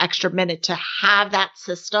taking that extra minute to have that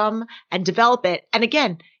system and develop it. And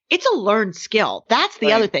again, it's a learned skill. That's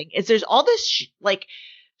the other thing, is there's all this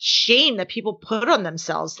shame that people put on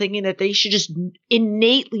themselves thinking that they should just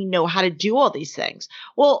innately know how to do all these things.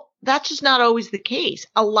 Well, that's just not always the case.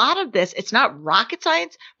 A lot of this, it's not rocket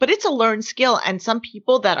science, but it's a learned skill. And some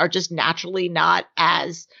people that are just naturally not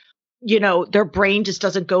as, their brain just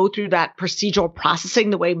doesn't go through that procedural processing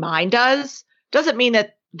the way mine does, doesn't mean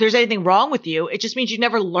that there's anything wrong with you. It just means you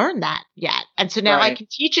never learned that yet. And so now I can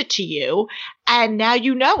teach it to you and now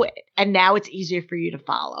you know it. And now it's easier for you to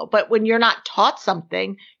follow. But when you're not taught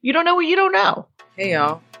something, you don't know what you don't know. Hey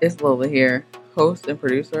y'all, it's Lola here, host and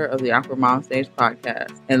producer of the Awkward Mom Stage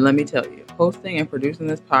podcast. And let me tell you, hosting and producing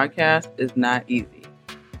this podcast is not easy.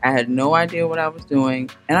 I had no idea what I was doing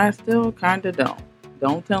and I still kind of don't.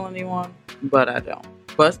 Don't tell anyone, but I don't.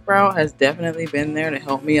 Buzzsprout has definitely been there to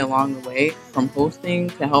help me along the way, from hosting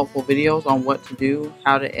to helpful videos on what to do,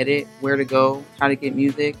 how to edit, where to go, how to get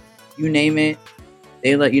music, you name it,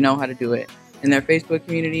 they let you know how to do it. And their Facebook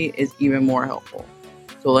community is even more helpful.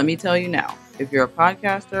 So let me tell you now, if you're a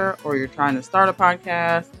podcaster or you're trying to start a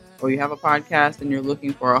podcast or you have a podcast and you're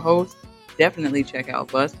looking for a host, definitely check out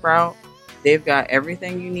Buzzsprout. They've got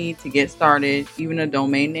everything you need to get started, even a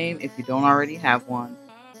domain name if you don't already have one.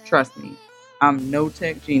 Trust me. I'm no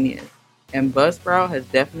tech genius, and Buzzsprout has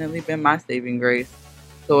definitely been my saving grace.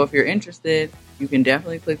 So if you're interested, you can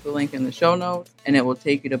definitely click the link in the show notes, and it will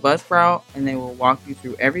take you to Buzzsprout, and they will walk you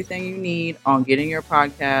through everything you need on getting your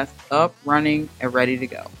podcast up, running, and ready to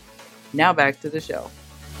go. Now back to the show.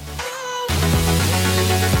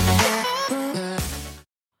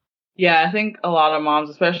 Yeah, I think a lot of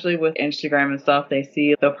moms, especially with Instagram and stuff, they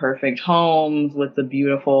see the perfect homes with the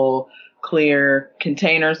beautiful clear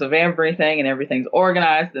containers of everything and everything's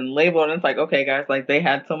organized and labeled. And it's like, okay, guys, like they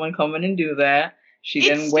had someone come in and do that. She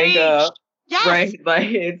didn't wake up. Yes. Right? Like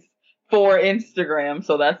it's for Instagram.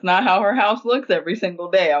 So that's not how her house looks every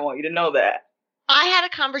single day. I want you to know that. I had a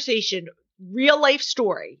conversation real life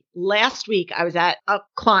story. Last week, I was at a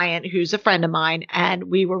client who's a friend of mine, and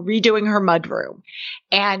we were redoing her mudroom.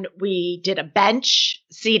 And we did a bench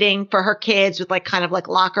seating for her kids with like kind of like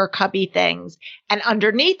locker cubby things. And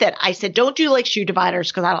underneath it, I said, don't do like shoe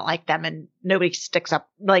dividers because I don't like them and nobody keeps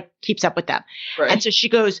up with them. Right. And so she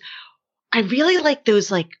goes, I really like those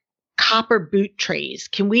like copper boot trays.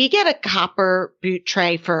 Can we get a copper boot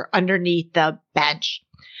tray for underneath the bench?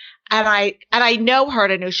 And I know her,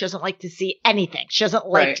 and I know she doesn't like to see anything. She doesn't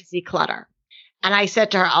like to see clutter. And I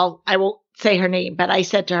said to her, I won't say her name, but I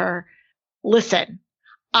said to her, listen,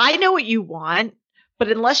 I know what you want, but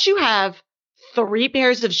unless you have 3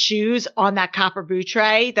 pairs of shoes on that copper boot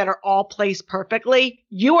tray that are all placed perfectly,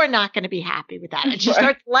 you are not going to be happy with that. And she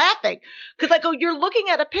starts laughing because I go, you're looking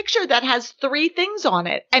at a picture that has 3 things on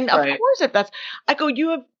it. And of course, I go,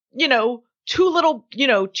 you have, 2 little,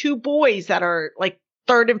 2 boys that are like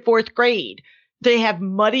 3rd and 4th grade. They have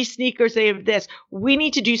muddy sneakers. They have this. We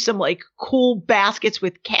need to do some like cool baskets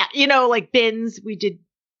with like bins. We did,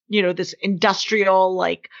 this industrial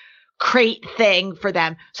like crate thing for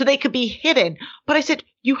them so they could be hidden. But I said,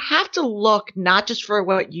 you have to look not just for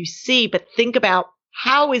what you see, but think about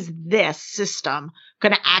how is this system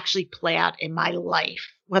going to actually play out in my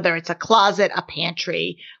life? Whether it's a closet, a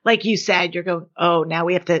pantry, like you said, you're going, oh, now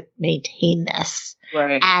we have to maintain this.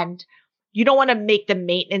 Right. And you don't want to make the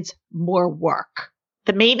maintenance more work.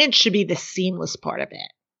 The maintenance should be the seamless part of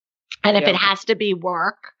it. And if it has to be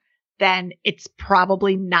work, then it's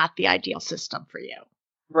probably not the ideal system for you.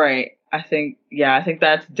 Right. I think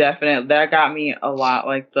that's definite. That got me a lot,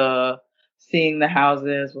 like seeing the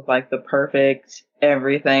houses with like the perfect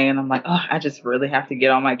everything. And I'm like, oh, I just really have to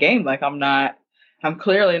get on my game. Like I'm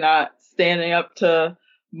clearly not standing up to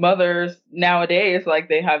mothers nowadays. Like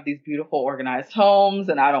they have these beautiful organized homes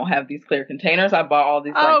and I don't have these clear containers. I bought all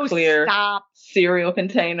these clear cereal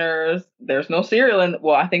containers. There's no cereal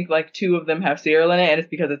I think like 2 of them have cereal in it, and it's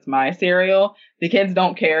because it's my cereal. The kids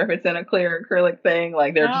don't care if it's in a clear acrylic thing.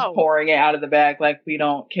 Like they're just pouring it out of the bag. Like we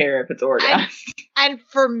don't care if it's organized. And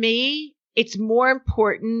for me, it's more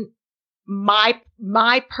important.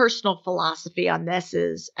 My personal philosophy on this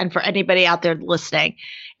is, and for anybody out there listening,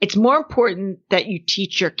 it's more important that you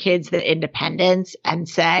teach your kids the independence and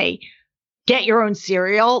say, get your own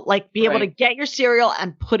cereal, like be able to get your cereal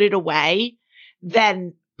and put it away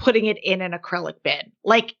than putting it in an acrylic bin.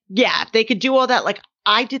 Like, yeah, if they could do all that, like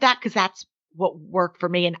I did that because that's what worked for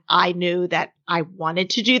me. And I knew that I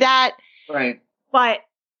wanted to do that. Right. But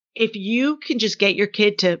if you can just get your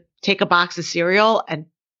kid to take a box of cereal and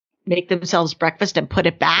make themselves breakfast and put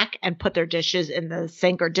it back and put their dishes in the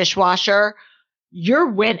sink or dishwasher,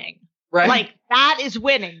 you're winning. Right. Like that is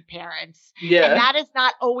winning, parents. Yeah. And that is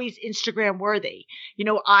not always Instagram worthy.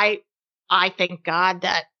 I thank God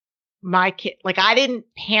that my kid, like I didn't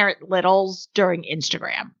parent littles during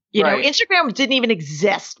Instagram. Instagram didn't even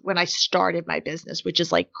exist when I started my business, which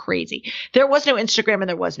is like crazy. There was no Instagram and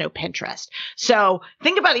there was no Pinterest. So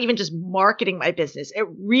think about even just marketing my business. It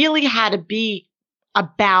really had to be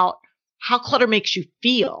about how clutter makes you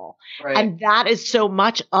feel. Right. And that is so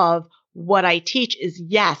much of what I teach is,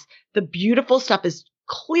 yes, the beautiful stuff is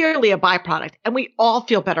clearly a byproduct. And we all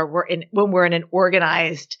feel better when we're in an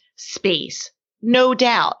organized space, no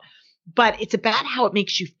doubt. But it's about how it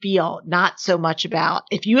makes you feel, not so much about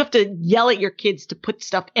if you have to yell at your kids to put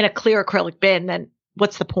stuff in a clear acrylic bin, then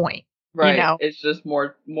what's the point? Right. It's just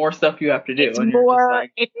more stuff you have to do. It's more,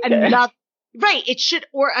 it's another. Right. It should,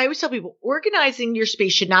 or I always tell people, organizing your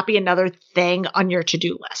space should not be another thing on your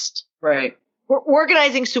to-do list. Right. We're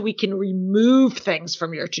organizing so we can remove things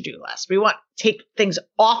from your to-do list. We want to take things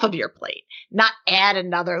off of your plate, not add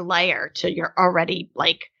another layer to your already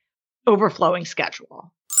like overflowing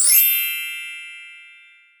schedule.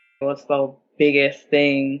 What's the biggest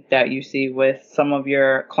thing that you see with some of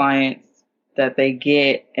your clients that they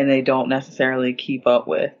get and they don't necessarily keep up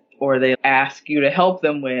with? Or they ask you to help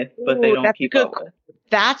them with, but they don't keep up with?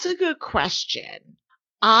 That's a good question.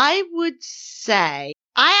 I would say,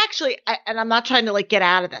 and I'm not trying to like get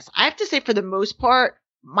out of this. I have to say for the most part,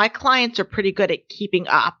 my clients are pretty good at keeping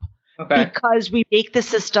up. Okay. Because we make the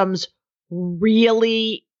systems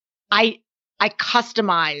really, I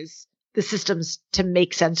customize the systems to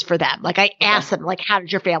make sense for them. Like I ask them, like, how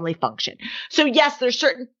did your family function? So yes, there's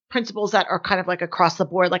certain principles that are kind of like across the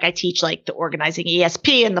board. Like I teach like the organizing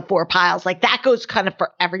ESP and the 4 piles, like that goes kind of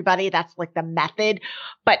for everybody. That's like the method,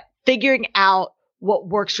 but figuring out what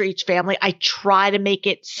works for each family. I try to make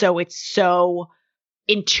it so it's so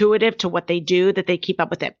intuitive to what they do that they keep up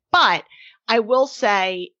with it. But I will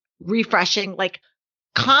say refreshing, like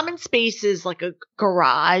common spaces, like a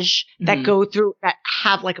garage that go through that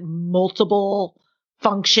have like multiple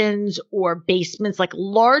functions or basements, like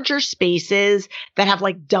larger spaces that have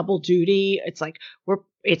like double duty. It's like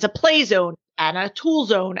it's a play zone and a tool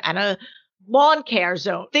zone and a lawn care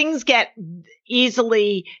zone. Things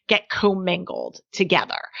easily get commingled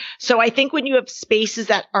together. So I think when you have spaces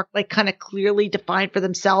that are like kind of clearly defined for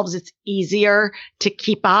themselves, it's easier to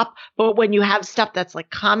keep up. But when you have stuff that's like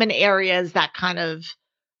common areas that kind of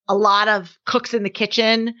a lot of cooks in the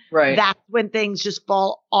kitchen, right, that's when things just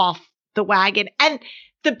fall off the wagon. And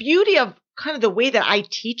the beauty of kind of the way that I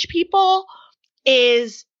teach people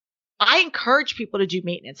is I encourage people to do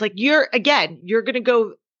maintenance. Like you're going to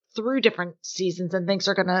go through different seasons and things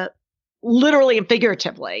are going to literally and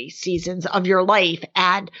figuratively seasons of your life,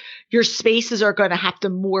 and your spaces are going to have to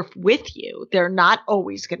morph with you. They're not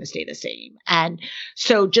always going to stay the same. And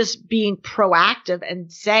so just being proactive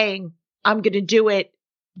and saying, I'm going to do it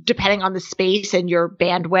depending on the space and your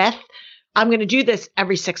bandwidth. I'm going to do this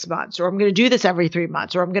every 6 months, or I'm going to do this every 3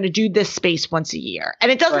 months, or I'm going to do this space once a year.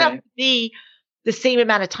 And it doesn't have to be the same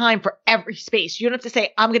amount of time for every space. You don't have to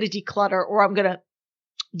say, I'm going to declutter or I'm going to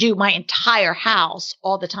do my entire house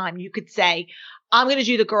all the time. You could say, I'm going to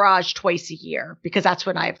do the garage twice a year because that's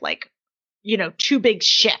when I have like, 2 big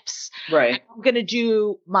shifts. Right. I'm going to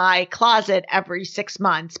do my closet every 6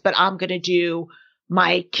 months, but I'm going to do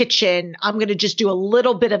my kitchen. I'm going to just do a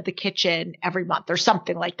little bit of the kitchen every month or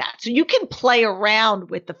something like that. So you can play around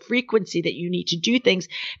with the frequency that you need to do things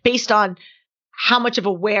based on how much of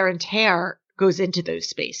a wear and tear goes into those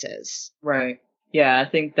spaces. Right. Yeah, I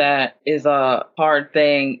think that is a hard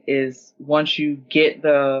thing, is once you get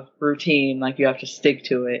the routine, like you have to stick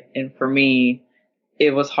to it. And for me,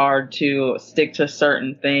 it was hard to stick to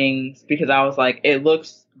certain things because I was like, it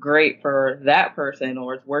looks great for that person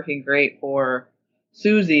or it's working great for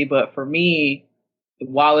Susie. But for me,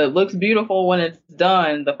 while it looks beautiful when it's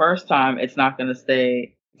done the first time, it's not going to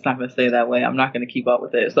stay that way. I'm not going to keep up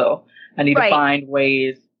with it. So I need to find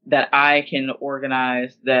ways that I can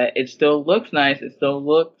organize that it still looks nice, it still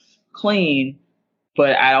looks clean,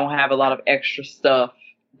 but I don't have a lot of extra stuff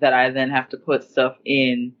that I then have to put stuff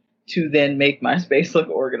in to then make my space look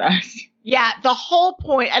organized. Yeah, the whole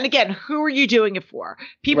point, and again, who are you doing it for?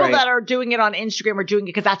 People that are doing it on Instagram are doing it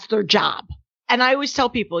because that's their job. And I always tell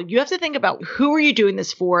people, you have to think about who are you doing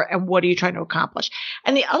this for and what are you trying to accomplish?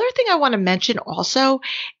 And the other thing I want to mention also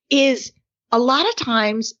is a lot of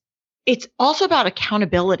times it's also about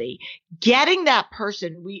accountability. Getting that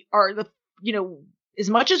person, as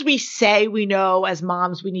much as we say we know as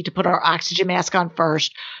moms, we need to put our oxygen mask on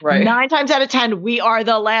first. Right. 9 times out of 10, we are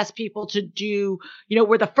the last people to do,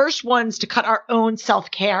 we're the first ones to cut our own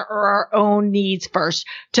self-care or our own needs first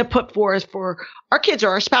to put forth for our kids or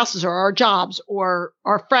our spouses or our jobs or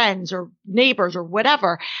our friends or neighbors or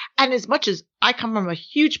whatever. And as much as I come from a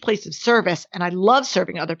huge place of service and I love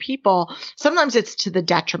serving other people, sometimes it's to the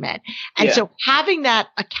detriment. And so having that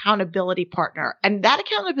accountability partner, and that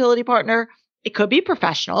accountability partner, it could be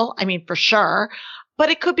professional, for sure,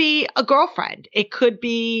 but it could be a girlfriend. It could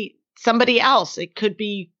be somebody else. It could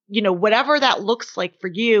be, whatever that looks like for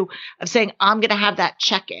you, of saying, I'm going to have that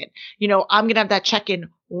check-in. I'm going to have that check-in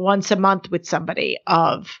once a month with somebody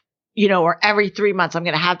or every 3 months, I'm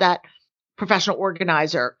going to have that professional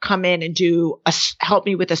organizer come in and help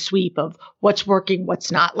me with a sweep of what's working,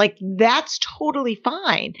 what's not. Like, that's totally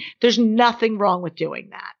fine. There's nothing wrong with doing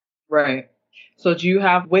that. Right. So do you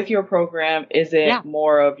have, with your program, is it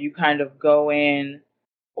more of you kind of go in,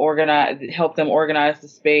 help them organize the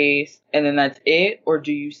space, and then that's it? Or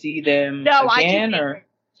do you see them again?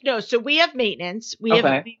 No, so we have maintenance.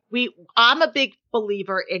 I'm a big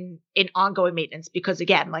believer in ongoing maintenance because,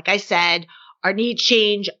 again, like I said, our needs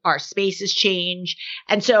change, our spaces change.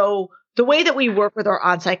 And so the way that we work with our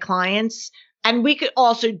on-site clients, and we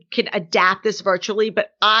can adapt this virtually, but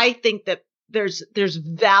I think that there's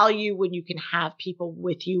value when you can have people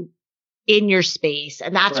with you in your space.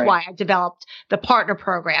 And that's why I developed the partner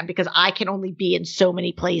program, because I can only be in so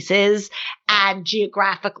many places and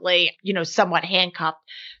geographically, somewhat handcuffed.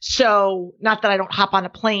 So not that I don't hop on a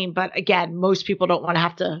plane, but again, most people don't want to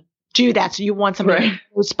have to do that. So you want somebody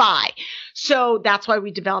close by. So that's why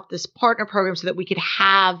we developed this partner program, so that we could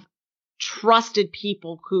have trusted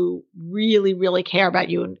people who really, really care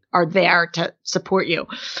about you and are there to support you.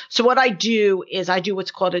 So what I do is I do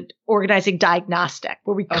what's called an organizing diagnostic,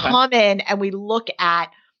 where we come in and we look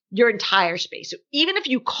at your entire space. So even if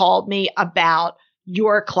you called me about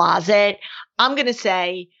your closet, I'm going to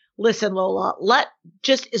say, listen, Lola,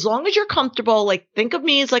 as long as you're comfortable, like, think of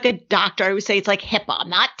me as like a doctor. I always say it's like HIPAA. I'm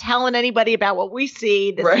not telling anybody about what we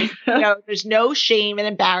see. There's no shame and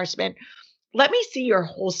embarrassment. Let me see your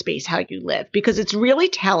whole space, how you live, because it's really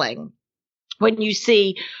telling when you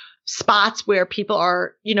see spots where people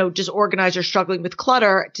are, disorganized or struggling with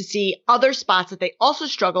clutter to see other spots that they also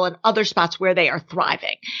struggle and other spots where they are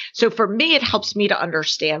thriving. So for me, it helps me to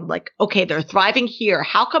understand like, okay, they're thriving here.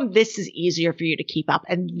 How come this is easier for you to keep up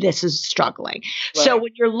and this is struggling? Right. So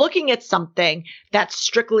when you're looking at something that's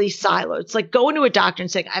strictly siloed, it's like going to a doctor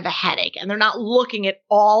and saying, I have a headache, and they're not looking at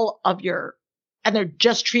all of and they're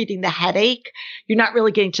just treating the headache, you're not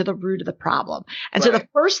really getting to the root of the problem. And so the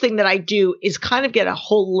first thing that I do is kind of get a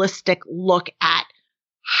holistic look at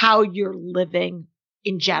how you're living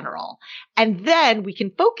in general. And then we can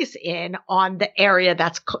focus in on the area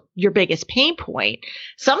that's your biggest pain point.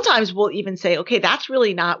 Sometimes we'll even say, okay, that's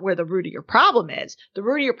really not where the root of your problem is. The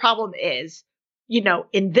root of your problem is,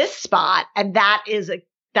 in this spot. And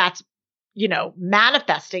that's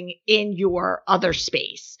manifesting in your other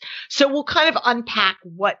space. So we'll kind of unpack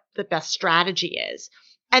what the best strategy is.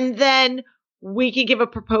 And then we can give a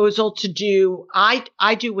proposal to do, I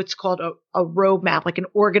do what's called a roadmap, like an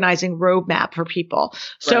organizing roadmap for people.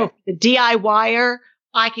 So the DIYer,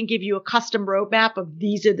 I can give you a custom roadmap of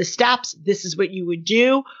these are the steps. This is what you would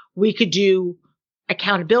do. We could do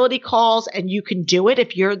accountability calls, and you can do it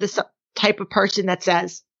if you're the type of person that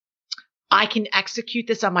says, I can execute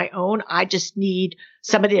this on my own. I just need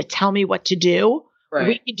somebody to tell me what to do. Right.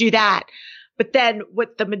 We can do that. But then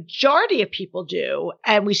what the majority of people do,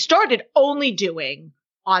 and we started only doing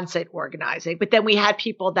on-site organizing, but then we had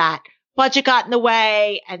people that budget got in the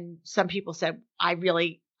way, and some people said, I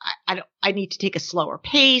need to take a slower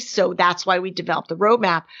pace. So that's why we developed the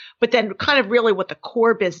roadmap. But then kind of really what the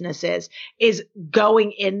core business is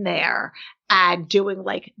going in there and doing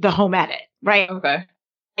like the home edit, right? Okay.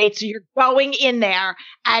 So you're going in there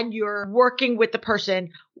and you're working with the person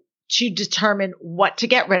to determine what to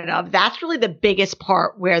get rid of. That's really the biggest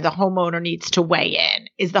part where the homeowner needs to weigh in,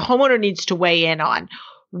 is the homeowner needs to weigh in on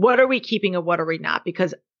what are we keeping and what are we not?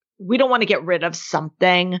 Because we don't want to get rid of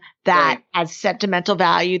something that has sentimental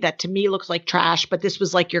value that to me looks like trash, but this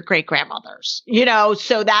was like your great grandmother's,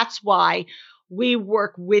 so that's why we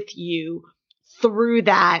work with you through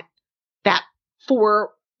that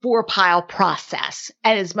four pile process,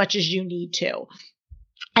 and as much as you need to.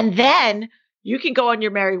 And then you can go on your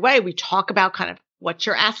merry way. We talk about kind of what's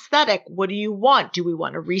your aesthetic? What do you want? Do we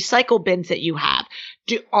want to recycle bins that you have?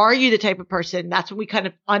 Are you the type of person? That's when we kind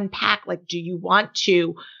of unpack, like, do you want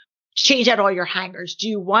to change out all your hangers? Do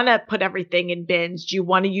you want to put everything in bins? Do you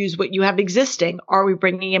want to use what you have existing? Are we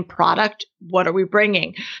bringing in product? What are we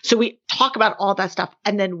bringing? So we talk about all that stuff.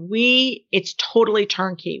 And then it's totally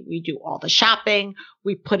turnkey. We do all the shopping.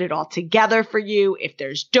 We put it all together for you. If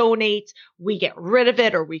there's donates, we get rid of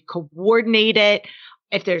it or we coordinate it.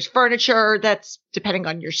 If there's furniture that's depending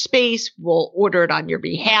on your space, we'll order it on your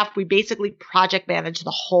behalf. We basically project manage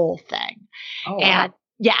the whole thing. Oh, and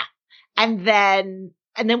wow.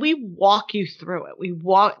 And then we walk you through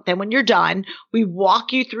it. Then when you're done, we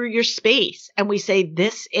walk you through your space and we say,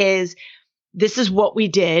 this is what we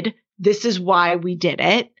did. This is why we did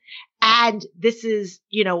it. And this is,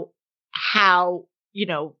 how,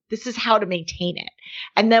 this is how to maintain it.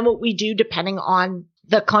 And then what we do, depending on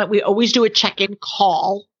the client, we always do a check-in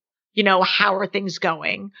call. How are things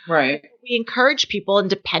going? Right. We encourage people, and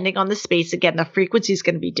depending on the space, again, the frequency is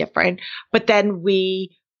going to be different, but then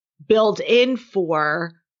we build in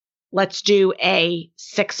for, let's do a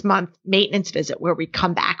 6-month maintenance visit where we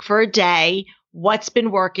come back for a day, what's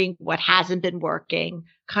been working, what hasn't been working,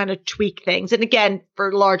 kind of tweak things. And again,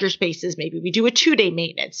 for larger spaces, maybe we do a 2-day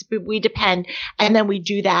maintenance, but we depend. And then we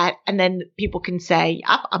do that. And then people can say,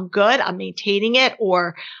 yep, I'm good. I'm maintaining it.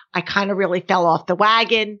 Or I kind of really fell off the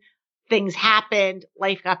wagon. Things happened.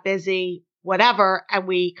 Life got busy, whatever. And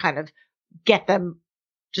we kind of get them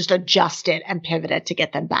just adjust it and pivot it to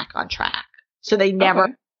get them back on track. So they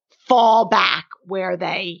never fall back where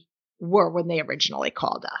they were when they originally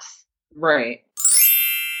called us. Right.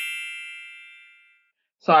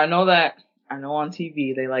 So I know on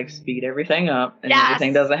TV they speed everything up and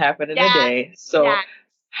everything doesn't happen in a day. So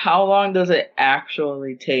how long does it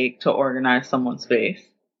actually take to organize someone's space?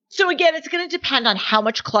 So again, it's going to depend on how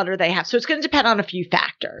much clutter they have. So it's going to depend on a few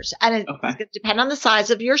factors, and it's going to depend on the size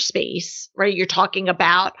of your space, right? You're talking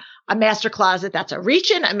about a master closet that's a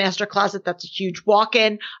reach-in, a master closet that's a huge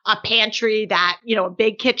walk-in, a pantry that, a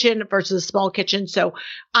big kitchen versus a small kitchen. So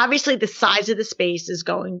obviously the size of the space is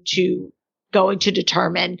going to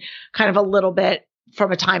determine kind of a little bit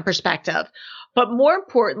from a time perspective. But more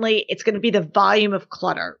importantly, it's going to be the volume of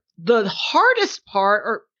clutter. The hardest part,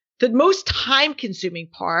 or the most time consuming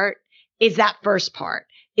part, is that first part,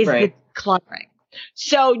 is the cluttering.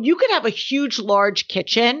 So you could have a huge, large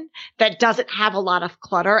kitchen that doesn't have a lot of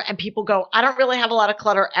clutter, and people go, I don't really have a lot of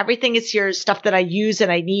clutter. Everything is here, stuff that I use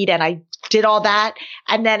and I need, and I did all that.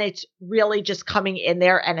 And then it's really just coming in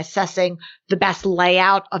there and assessing the best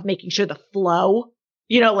layout of making sure the flow,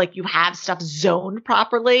 like you have stuff zoned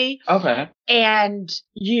properly. Okay. And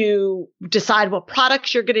you decide what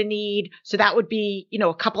products you're going to need. So that would be,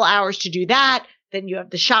 a couple hours to do that. Then you have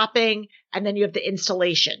the shopping, and then you have the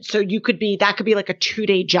installation. So that could be like a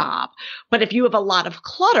 2-day job. But if you have a lot of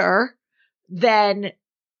clutter, then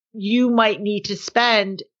you might need to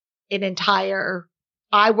spend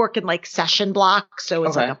I work in like session blocks. So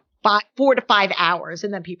it's like 4 to 5 hours,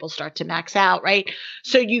 and then people start to max out, right?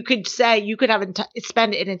 So you could say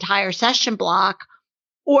spend an entire session block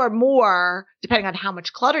or more, depending on how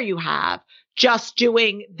much clutter you have, just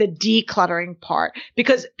doing the decluttering part.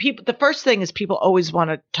 Because the first thing is people always want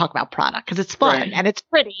to talk about product because it's fun and it's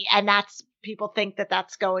pretty. And people think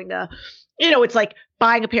that's going to, it's like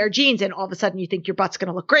buying a pair of jeans and all of a sudden you think your butt's going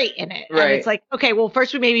to look great in it. Right. And it's like, okay, well,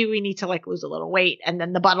 first we need to like lose a little weight, and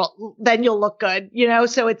then then you'll look good,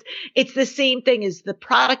 So it's the same thing as the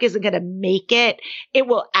product isn't going to make it. It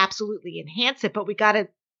will absolutely enhance it, but we got to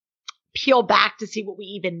peel back to see what we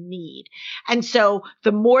even need. And so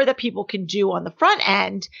the more that people can do on the front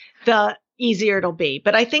end, the easier it'll be.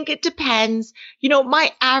 But I think it depends.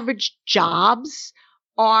 My average jobs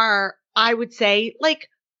are, I would say, like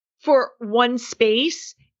for one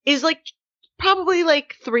space is like probably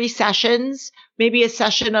like 3 sessions, maybe a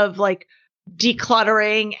session of like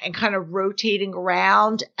decluttering and kind of rotating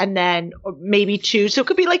around, and then maybe 2. So it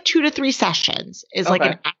could be like 2 to 3 sessions is like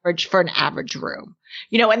an average for an average room,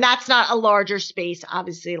 and that's not a larger space,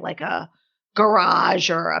 obviously like a garage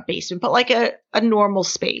or a basement, but like a normal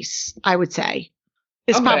space, I would say.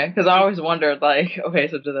 Because I always wondered like,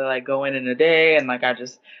 so do they like go in a day and like I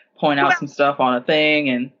just point out some stuff on a thing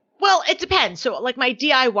and. Well, it depends. So like my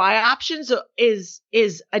DIY options is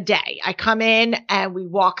a day. I come in and we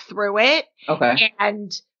walk through it. Okay.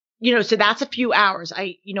 And, so that's a few hours.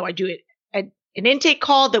 I do it an intake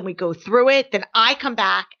call, then we go through it. Then I come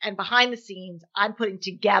back, and behind the scenes, I'm putting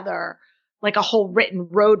together like a whole written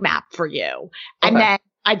roadmap for you. And then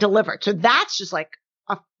I deliver it. So that's just like,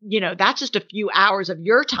 that's just a few hours of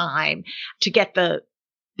your time to get the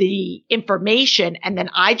information, and then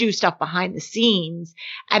I do stuff behind the scenes,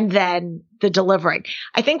 and then the delivering.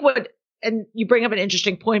 I think and you bring up an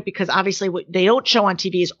interesting point, because obviously what they don't show on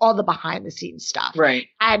TV is all the behind the scenes stuff. Right.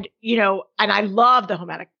 And, and I love the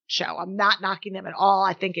Homematic show. I'm not knocking them at all.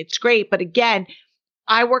 I think it's great. But again,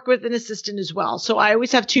 I work with an assistant as well. So I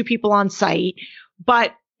always have 2 people on site,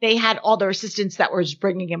 but they had all their assistants that was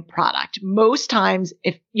bringing in product. Most times,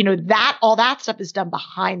 if all that stuff is done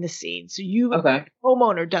behind the scenes. So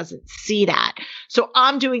homeowner doesn't see that. So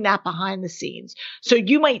I'm doing that behind the scenes. So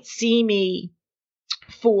you might see me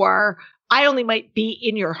I only might be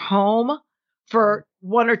in your home for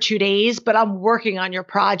 1 or 2 days, but I'm working on your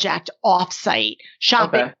project offsite,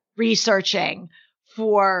 shopping, researching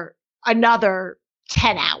for another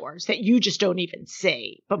 10 hours that you just don't even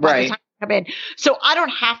see. But by the time I come in, so I don't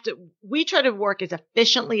have to, we try to work as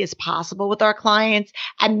efficiently as possible with our clients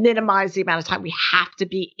and minimize the amount of time we have to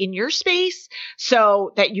be in your space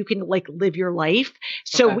so that you can like live your life.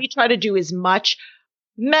 So we try to do as much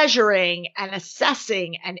measuring and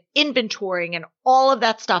assessing and inventorying and all of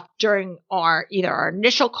that stuff during either our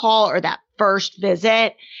initial call or that first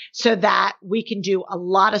visit, so that we can do a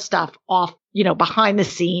lot of stuff off, behind the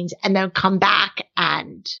scenes, and then come back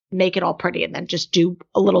and make it all pretty, and then just do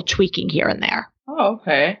a little tweaking here and there. Oh,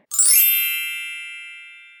 okay.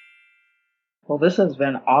 Well, this has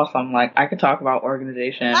been awesome. Like, I could talk about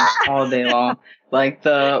organization all day long. Like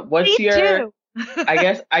Too. I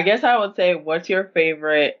guess I would say, what's your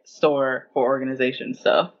favorite store for organization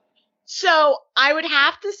stuff? So I would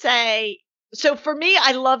have to say, so for me,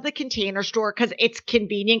 I love the Container Store because it's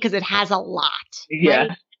convenient, because it has a lot. Yeah.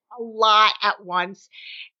 Right? A lot at once.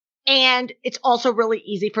 And it's also really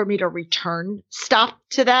easy for me to return stuff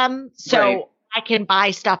to them. So I can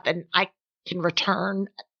buy stuff and I can return.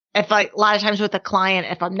 A lot of times with a client,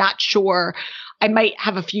 if I'm not sure, I might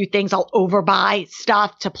have a few things. I'll overbuy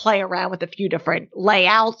stuff to play around with a few different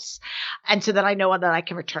layouts. And so that I know that I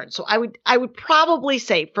can return. So I would probably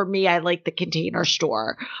say, for me, I like the Container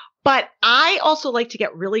Store, but I also like to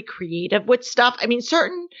get really creative with stuff. I mean,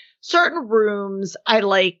 certain rooms I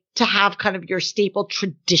like to have kind of your staple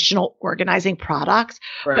traditional organizing products.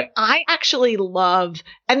 Right. But I actually love,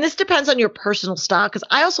 and this depends on your personal style, because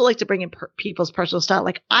I also like to bring in people's personal style.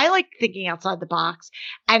 Like, I like thinking outside the box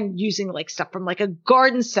and using like stuff from like a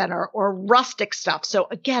garden center or rustic stuff. So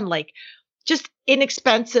again, like just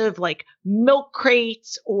inexpensive, like milk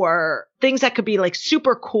crates or things that could be like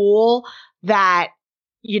super cool that,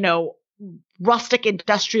 rustic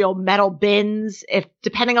industrial metal bins, if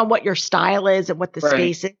depending on what your style is and what the Right.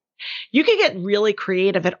 space is, you can get really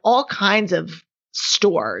creative at all kinds of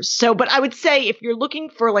stores. So, but I would say if you're looking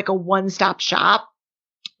for like a one-stop shop,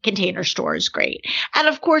 Container Store is great. And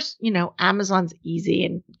of course, Amazon's easy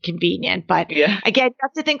and convenient. But Yeah. again, you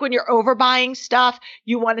have to think when you're overbuying stuff,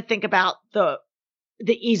 you want to think about the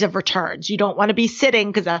ease of returns. You don't want to be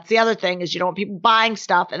sitting, because that's the other thing, is you don't want people buying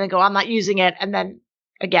stuff and then go, I'm not using it. And then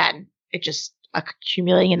again, it just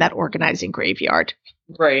accumulating in that organizing graveyard.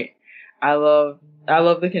 Right. I love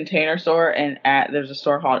the Container Store, and there's a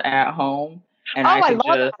store called At Home, and I love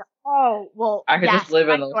that. Oh, well, I could yes, just live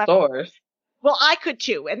in those stores. Well, I could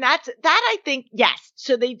too. And that I think, yes.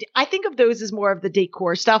 So I think of those as more of the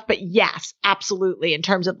decor stuff, but yes, absolutely. In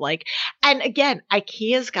terms of like, and again,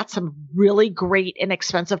 IKEA's got some really great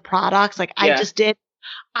inexpensive products. Like I just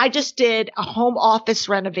did a home office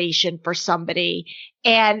renovation for somebody,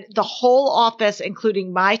 and the whole office,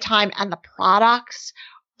 including my time and the products,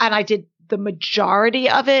 and I did the majority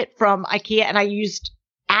of it from IKEA, and I used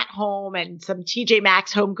At Home and some TJ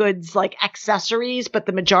Maxx home goods like accessories, but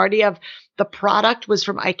the majority of the product was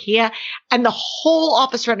from IKEA, and the whole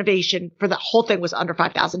office renovation for the whole thing was under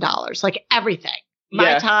 $5,000. Like everything,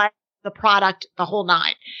 my time, the product, the whole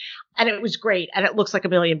nine. And it was great. And it looks like $1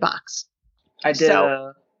 million. I did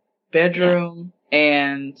a bedroom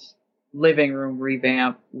and living room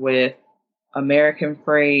revamp with American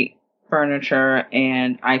Freight furniture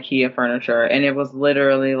and IKEA furniture. And it was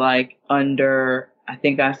literally like I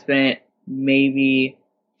think I spent maybe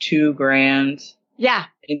 $2,000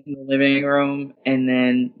 in the living room, and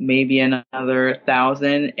then maybe another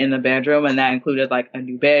 1,000 in the bedroom. And that included like a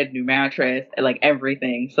new bed, new mattress, like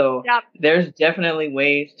everything. So there's definitely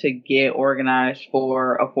ways to get organized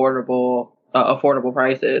for affordable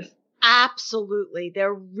prices. Absolutely.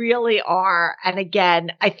 There really are. And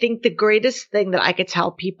again, I think the greatest thing that I could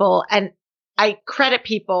tell people, and I credit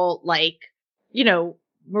people like,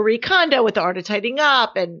 Marie Kondo with the Art of Tidying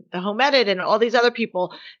Up and the Home Edit and all these other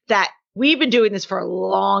people, that we've been doing this for a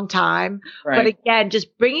long time. Right. But again,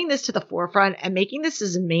 just bringing this to the forefront and making this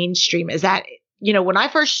as mainstream is that, when I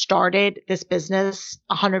first started this business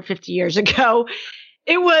 150 years ago,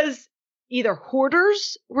 it was either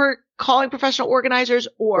hoarders were calling professional organizers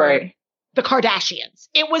or the Kardashians.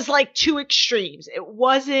 It was like two extremes. It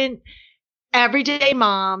wasn't everyday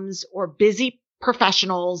moms or busy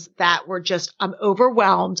professionals that were just, I'm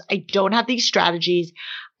overwhelmed. I don't have these strategies.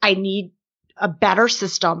 I need a better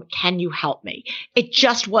system. Can you help me? It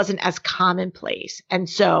just wasn't as commonplace. And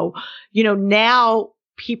so, now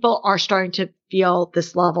people are starting to feel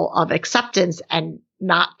this level of acceptance, and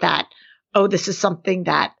not that, oh, this is something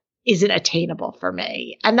that isn't attainable for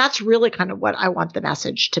me. And that's really kind of what I want the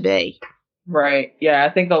message to be. Right. Yeah. I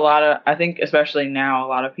think especially now, a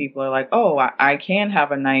lot of people are like, oh, I can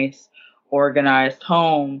have a nice organized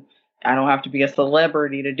home. I don't have to be a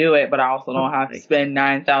celebrity to do it, but I also don't have to spend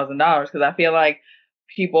 $9,000, because I feel like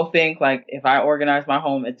people think like if I organize my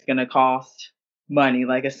home, it's going to cost money.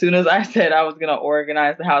 Like as soon as I said I was going to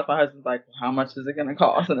organize the house, my husband's like, well, how much is it going to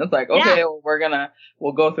cost? And it's like, okay, well,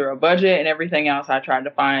 we'll go through a budget and everything else. I tried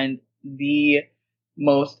to find the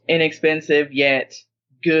most inexpensive yet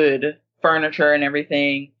good furniture and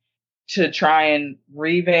everything to try and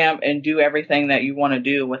revamp and do everything that you want to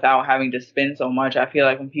do without having to spend so much. I feel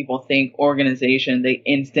like when people think organization, they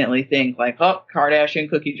instantly think like, oh, Kardashian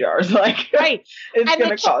cookie jars. Like, it's going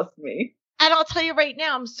to cost me. And I'll tell you right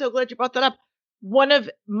now, I'm so glad you brought that up. One of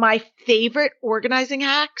my favorite organizing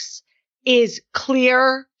hacks is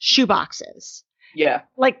clear shoe boxes. Yeah.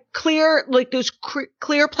 Like those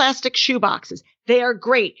clear plastic shoe boxes. They are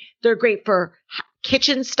great. They're great for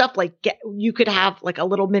kitchen stuff. Like you could have like a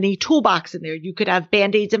little mini toolbox in there. You could have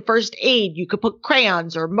Band-Aids and first aid. You could put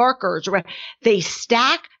crayons or markers, or they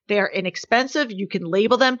stack. They're inexpensive. You can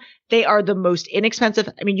label them. They are the most inexpensive.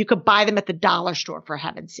 I mean, you could buy them at the dollar store, for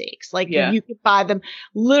heaven's sakes. Like you could buy them,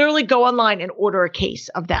 literally go online and order a case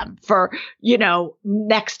of them for,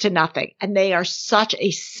 next to nothing. And they are such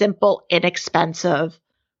a simple, inexpensive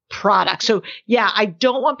product. So I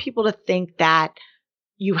don't want people to think that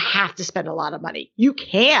you have to spend a lot of money. You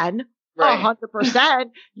can,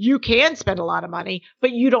 100%. You can spend a lot of money,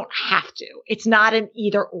 but you don't have to. It's not an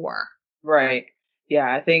either or. Right.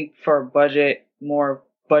 Yeah, I think for more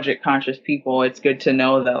budget conscious people, it's good to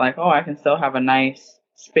know that like, oh, I can still have a nice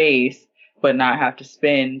space, but not have to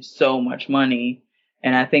spend so much money.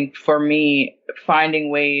 And I think for me, finding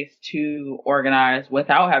ways to organize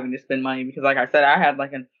without having to spend money, because like I said, I had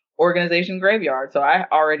like an organization graveyard. So I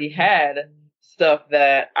already had stuff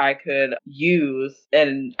that I could use,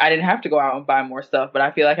 and I didn't have to go out and buy more stuff. But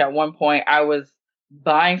I feel like at one point I was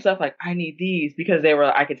buying stuff like, I need these because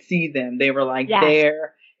I could see them. They were like Yes.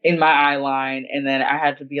 there in my eye line. And then I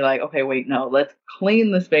had to be like, okay, wait, no, let's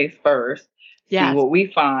clean the space first, see Yes. what we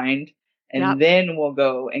find. And then we'll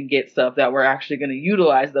go and get stuff that we're actually going to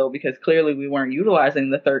utilize, though, because clearly we weren't utilizing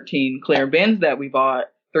the 13 clear bins that we bought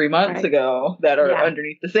 3 months ago that are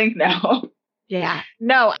underneath the sink now. Yeah.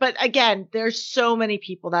 No, but again, there's so many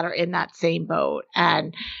people that are in that same boat.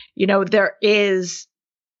 And,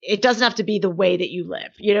 it doesn't have to be the way that you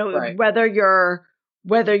live, whether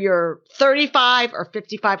you're 35 or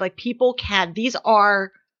 55, like people these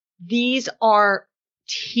are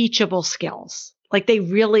teachable skills. Like they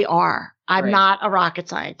really are. I'm not a rocket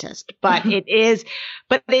scientist, but it is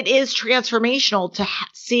transformational to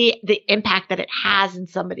see the impact that it has in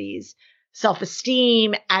somebody's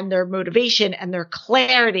self-esteem and their motivation and their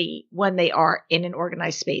clarity when they are in an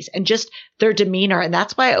organized space and just their demeanor. And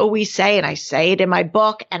that's why I always say, and I say it in my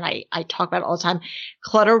book and I talk about it all the time,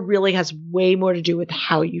 clutter really has way more to do with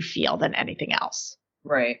how you feel than anything else.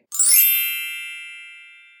 Right.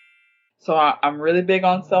 So I'm really big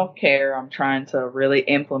on self-care. I'm trying to really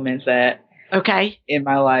implement that in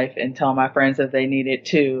my life and tell my friends that they need it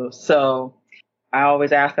too. So I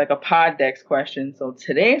always ask like a Poddex question. So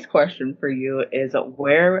today's question for you is,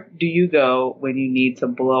 where do you go when you need to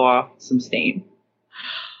blow off some steam?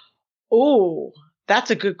 Oh,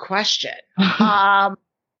 that's a good question.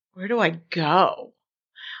 Where do I go?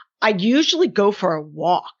 I usually go for a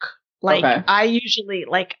walk.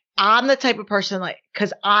 I'm the type of person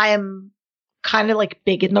cause I'm kind of like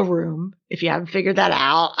big in the room. If you haven't figured that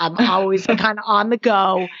out, I'm always kind of on the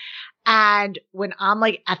go. And when I'm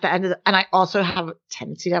like at the end of and I also have a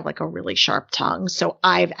tendency to have like a really sharp tongue. So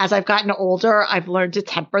as I've gotten older, I've learned to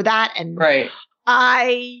temper that. And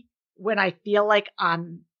when I feel like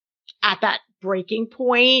I'm at that breaking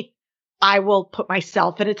point, I will put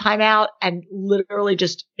myself in a timeout and literally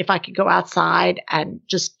just, if I could go outside and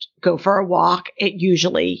just go for a walk,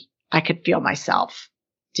 I could feel myself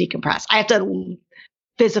decompress. I have to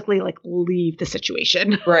physically leave the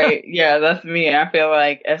situation. Right. Yeah, that's me. I feel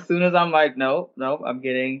like as soon as I'm like, nope, I'm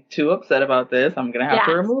getting too upset about this, I'm going to have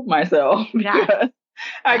to remove myself because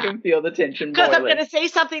I can feel the tension boiling. Because I'm going to say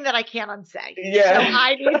something that I can't unsay. Yeah. So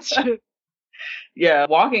I need to. Yeah,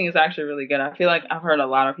 walking is actually really good. I feel like I've heard a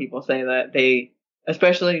lot of people say that they,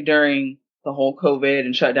 especially during the whole COVID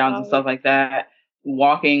and shutdowns and stuff like that,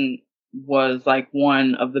 walking was like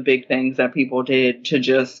one of the big things that people did to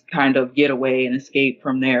just kind of get away and escape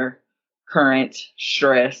from their current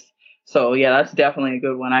stress. So yeah, that's definitely a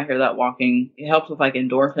good one. I hear that walking, it helps with like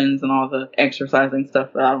endorphins and all the exercising stuff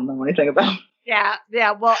that I don't know anything about.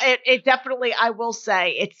 Yeah. Well, it definitely, I will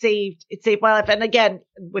say it saved my life. And again,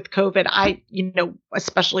 with COVID,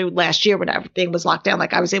 especially last year when everything was locked down,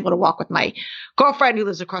 like I was able to walk with my girlfriend who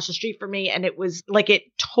lives across the street from me. And it was like, it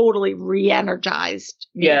totally re-energized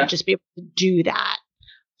me to just be able to do that.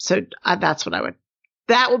 So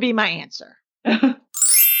that will be my answer.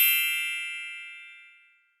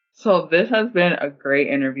 So this has been a great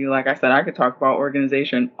interview. Like I said, I could talk about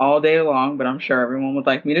organization all day long, but I'm sure everyone would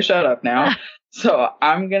like me to shut up now. So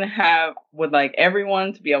I'm going to would like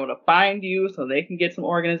everyone to be able to find you so they can get some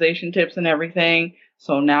organization tips and everything.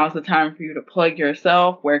 So now's the time for you to plug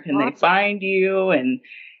yourself. Where can they find you and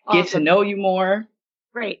get to know you more?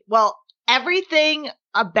 Great. Well, everything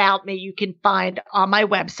about me you can find on my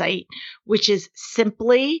website, which is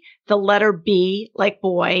simply the letter B, like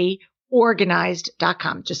boy,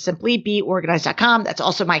 organized.com. Just simply beorganized.com. That's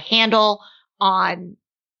also my handle on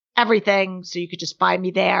everything. So you could just find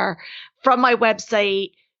me there. From my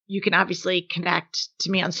website, you can obviously connect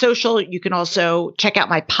to me on social. You can also check out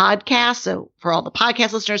my podcast. So for all the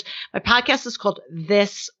podcast listeners, my podcast is called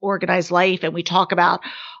This Organized Life. And we talk about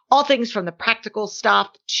all things from the practical stuff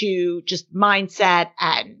to just mindset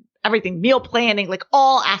and everything, meal planning, like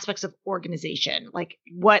all aspects of organization, like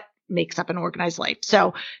what makes up an organized life.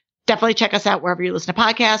 So definitely check us out wherever you listen to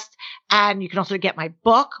podcasts. And you can also get my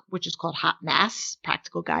book, which is called Hot Mess,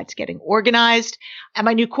 Practical Guide to Getting Organized, and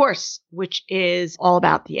my new course, which is all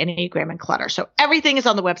about the Enneagram and clutter. So everything is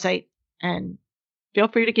on the website, and feel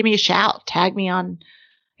free to give me a shout. Tag me on,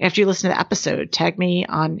 after you listen to the episode, tag me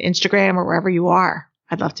on Instagram or wherever you are.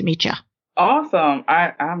 I'd love to meet you. Awesome.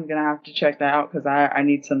 I'm going to have to check that out because I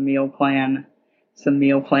need some meal planning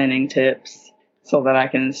tips. So that I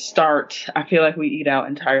can start. I feel like we eat out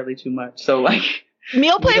entirely too much. So like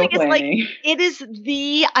meal planning is like, it is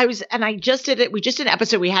I just did it. We just did an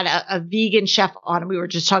episode. We had a vegan chef on and we were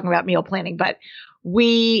just talking about meal planning, but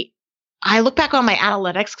I look back on my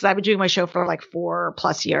analytics because I've been doing my show for like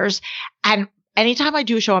 4+ years. And anytime I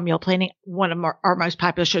do a show on meal planning, one of our most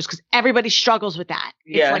popular shows, because everybody struggles with that.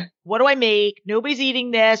 Yeah. It's like, what do I make? Nobody's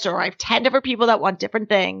eating this, or I have 10 different people that want different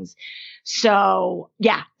things. So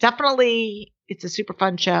yeah, definitely it's a super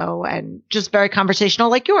fun show and just very conversational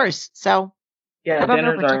like yours. So yeah,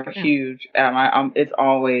 dinners are huge. It's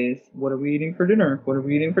always, what are we eating for dinner? What are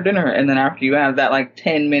we eating for dinner? And then after you have that like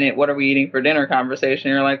 10-minute, what are we eating for dinner conversation,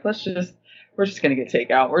 you're like, we're just going to get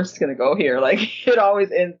takeout. We're just going to go here. Like it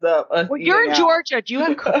always ends up us. Well, you're in Georgia. Do you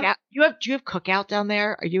have cookout? Do you have cookout down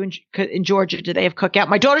there? Are you in Georgia? Do they have cookout?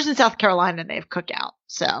 My daughter's in South Carolina and they have cookout.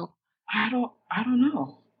 So I don't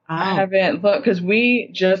know. Oh. I haven't looked because we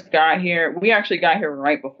just got here. We actually got here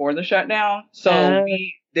right before the shutdown. So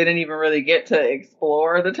we didn't even really get to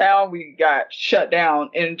explore the town. We got shut down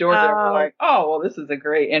in Georgia. We're like, oh, well, this is a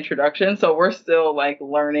great introduction. So we're still like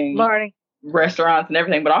learning restaurants and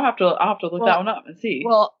everything, but I'll have to look that one up and see.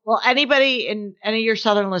 Well, anybody in any of your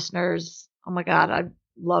Southern listeners, oh my God, I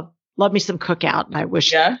love me some cookout, and I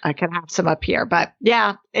wish I could have some up here. But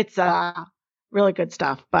yeah, it's really good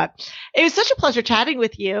stuff. But it was such a pleasure chatting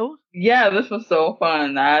with you. Yeah, this was so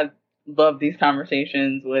fun. I love these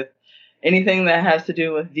conversations with anything that has to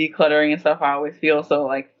do with decluttering and stuff. I always feel so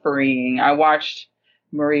like freeing. I watched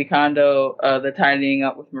Marie Kondo, the Tidying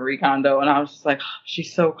Up with Marie Kondo, and I was just like, oh,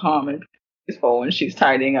 she's so calm and peaceful when she's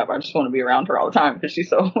tidying up. I just want to be around her all the time because I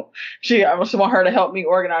just want her to help me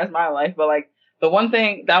organize my life. But like that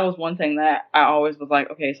was one thing that I always was like,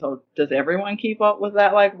 okay, so does everyone keep up with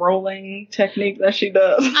that like rolling technique that she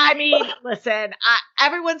does? I mean, listen,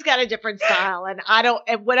 everyone's got a different style, and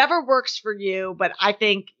whatever works for you. But I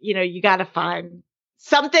think, you got to find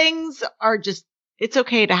some things are just, it's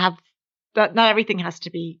okay to have, not everything has to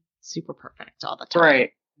be super perfect all the time. Right.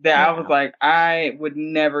 I was like, I would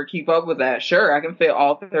never keep up with that. Sure, I can fit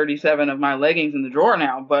all 37 of my leggings in the drawer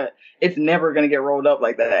now, but it's never going to get rolled up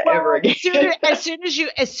like that ever again. As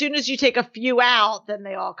soon as you take a few out, then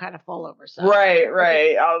they all kind of fall over. So. Right.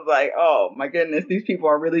 I was like, oh my goodness, these people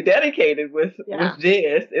are really dedicated with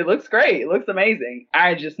this. It looks great. It looks amazing.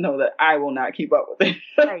 I just know that I will not keep up with it.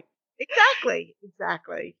 Right.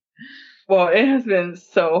 Exactly. Well, it has been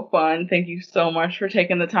so fun. Thank you so much for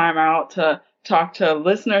taking the time out to talk to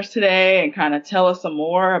listeners today and kind of tell us some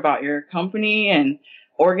more about your company and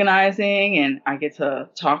organizing. And I get to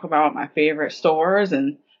talk about my favorite stores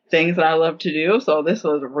and things that I love to do. So this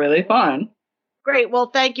was really fun. Great.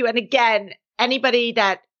 Well, thank you. And again, anybody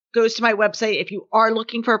that goes to my website, if you are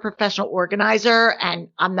looking for a professional organizer and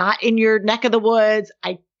I'm not in your neck of the woods,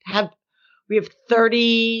 we have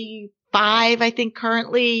 35, I think,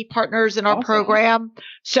 currently partners in our program.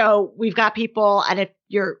 So we've got people, and if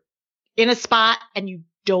you're in a spot and you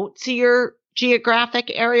don't see your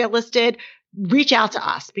geographic area listed, reach out to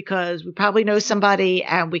us because we probably know somebody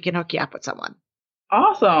and we can hook you up with someone.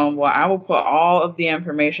 Awesome. Well, I will put all of the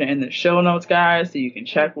information in the show notes, guys, so you can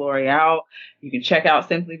check Laurie out. You can check out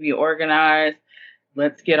Simply Be Organized.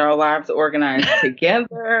 Let's get our lives organized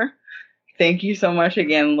together. Thank you so much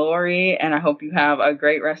again, Laurie, and I hope you have a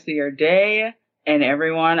great rest of your day. And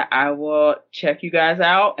everyone, I will check you guys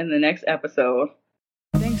out in the next episode.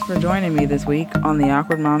 Thanks for joining me this week on the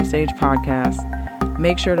Awkward Mom Stage podcast.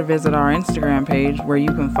 Make sure to visit our Instagram page where you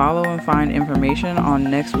can follow and find information on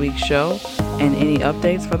next week's show and any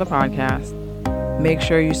updates for the podcast. Make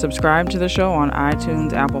sure you subscribe to the show on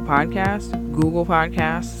iTunes, Apple Podcasts, Google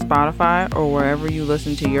Podcasts, Spotify, or wherever you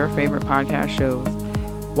listen to your favorite podcast shows.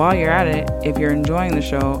 While you're at it, if you're enjoying the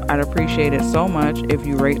show, I'd appreciate it so much if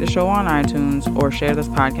you rate the show on iTunes or share this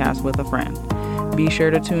podcast with a friend. Be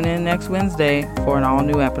sure to tune in next Wednesday for an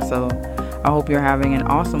all-new episode. I hope you're having an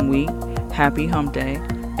awesome week. Happy Hump Day.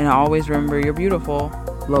 And always remember you're beautiful.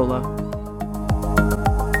 Lola.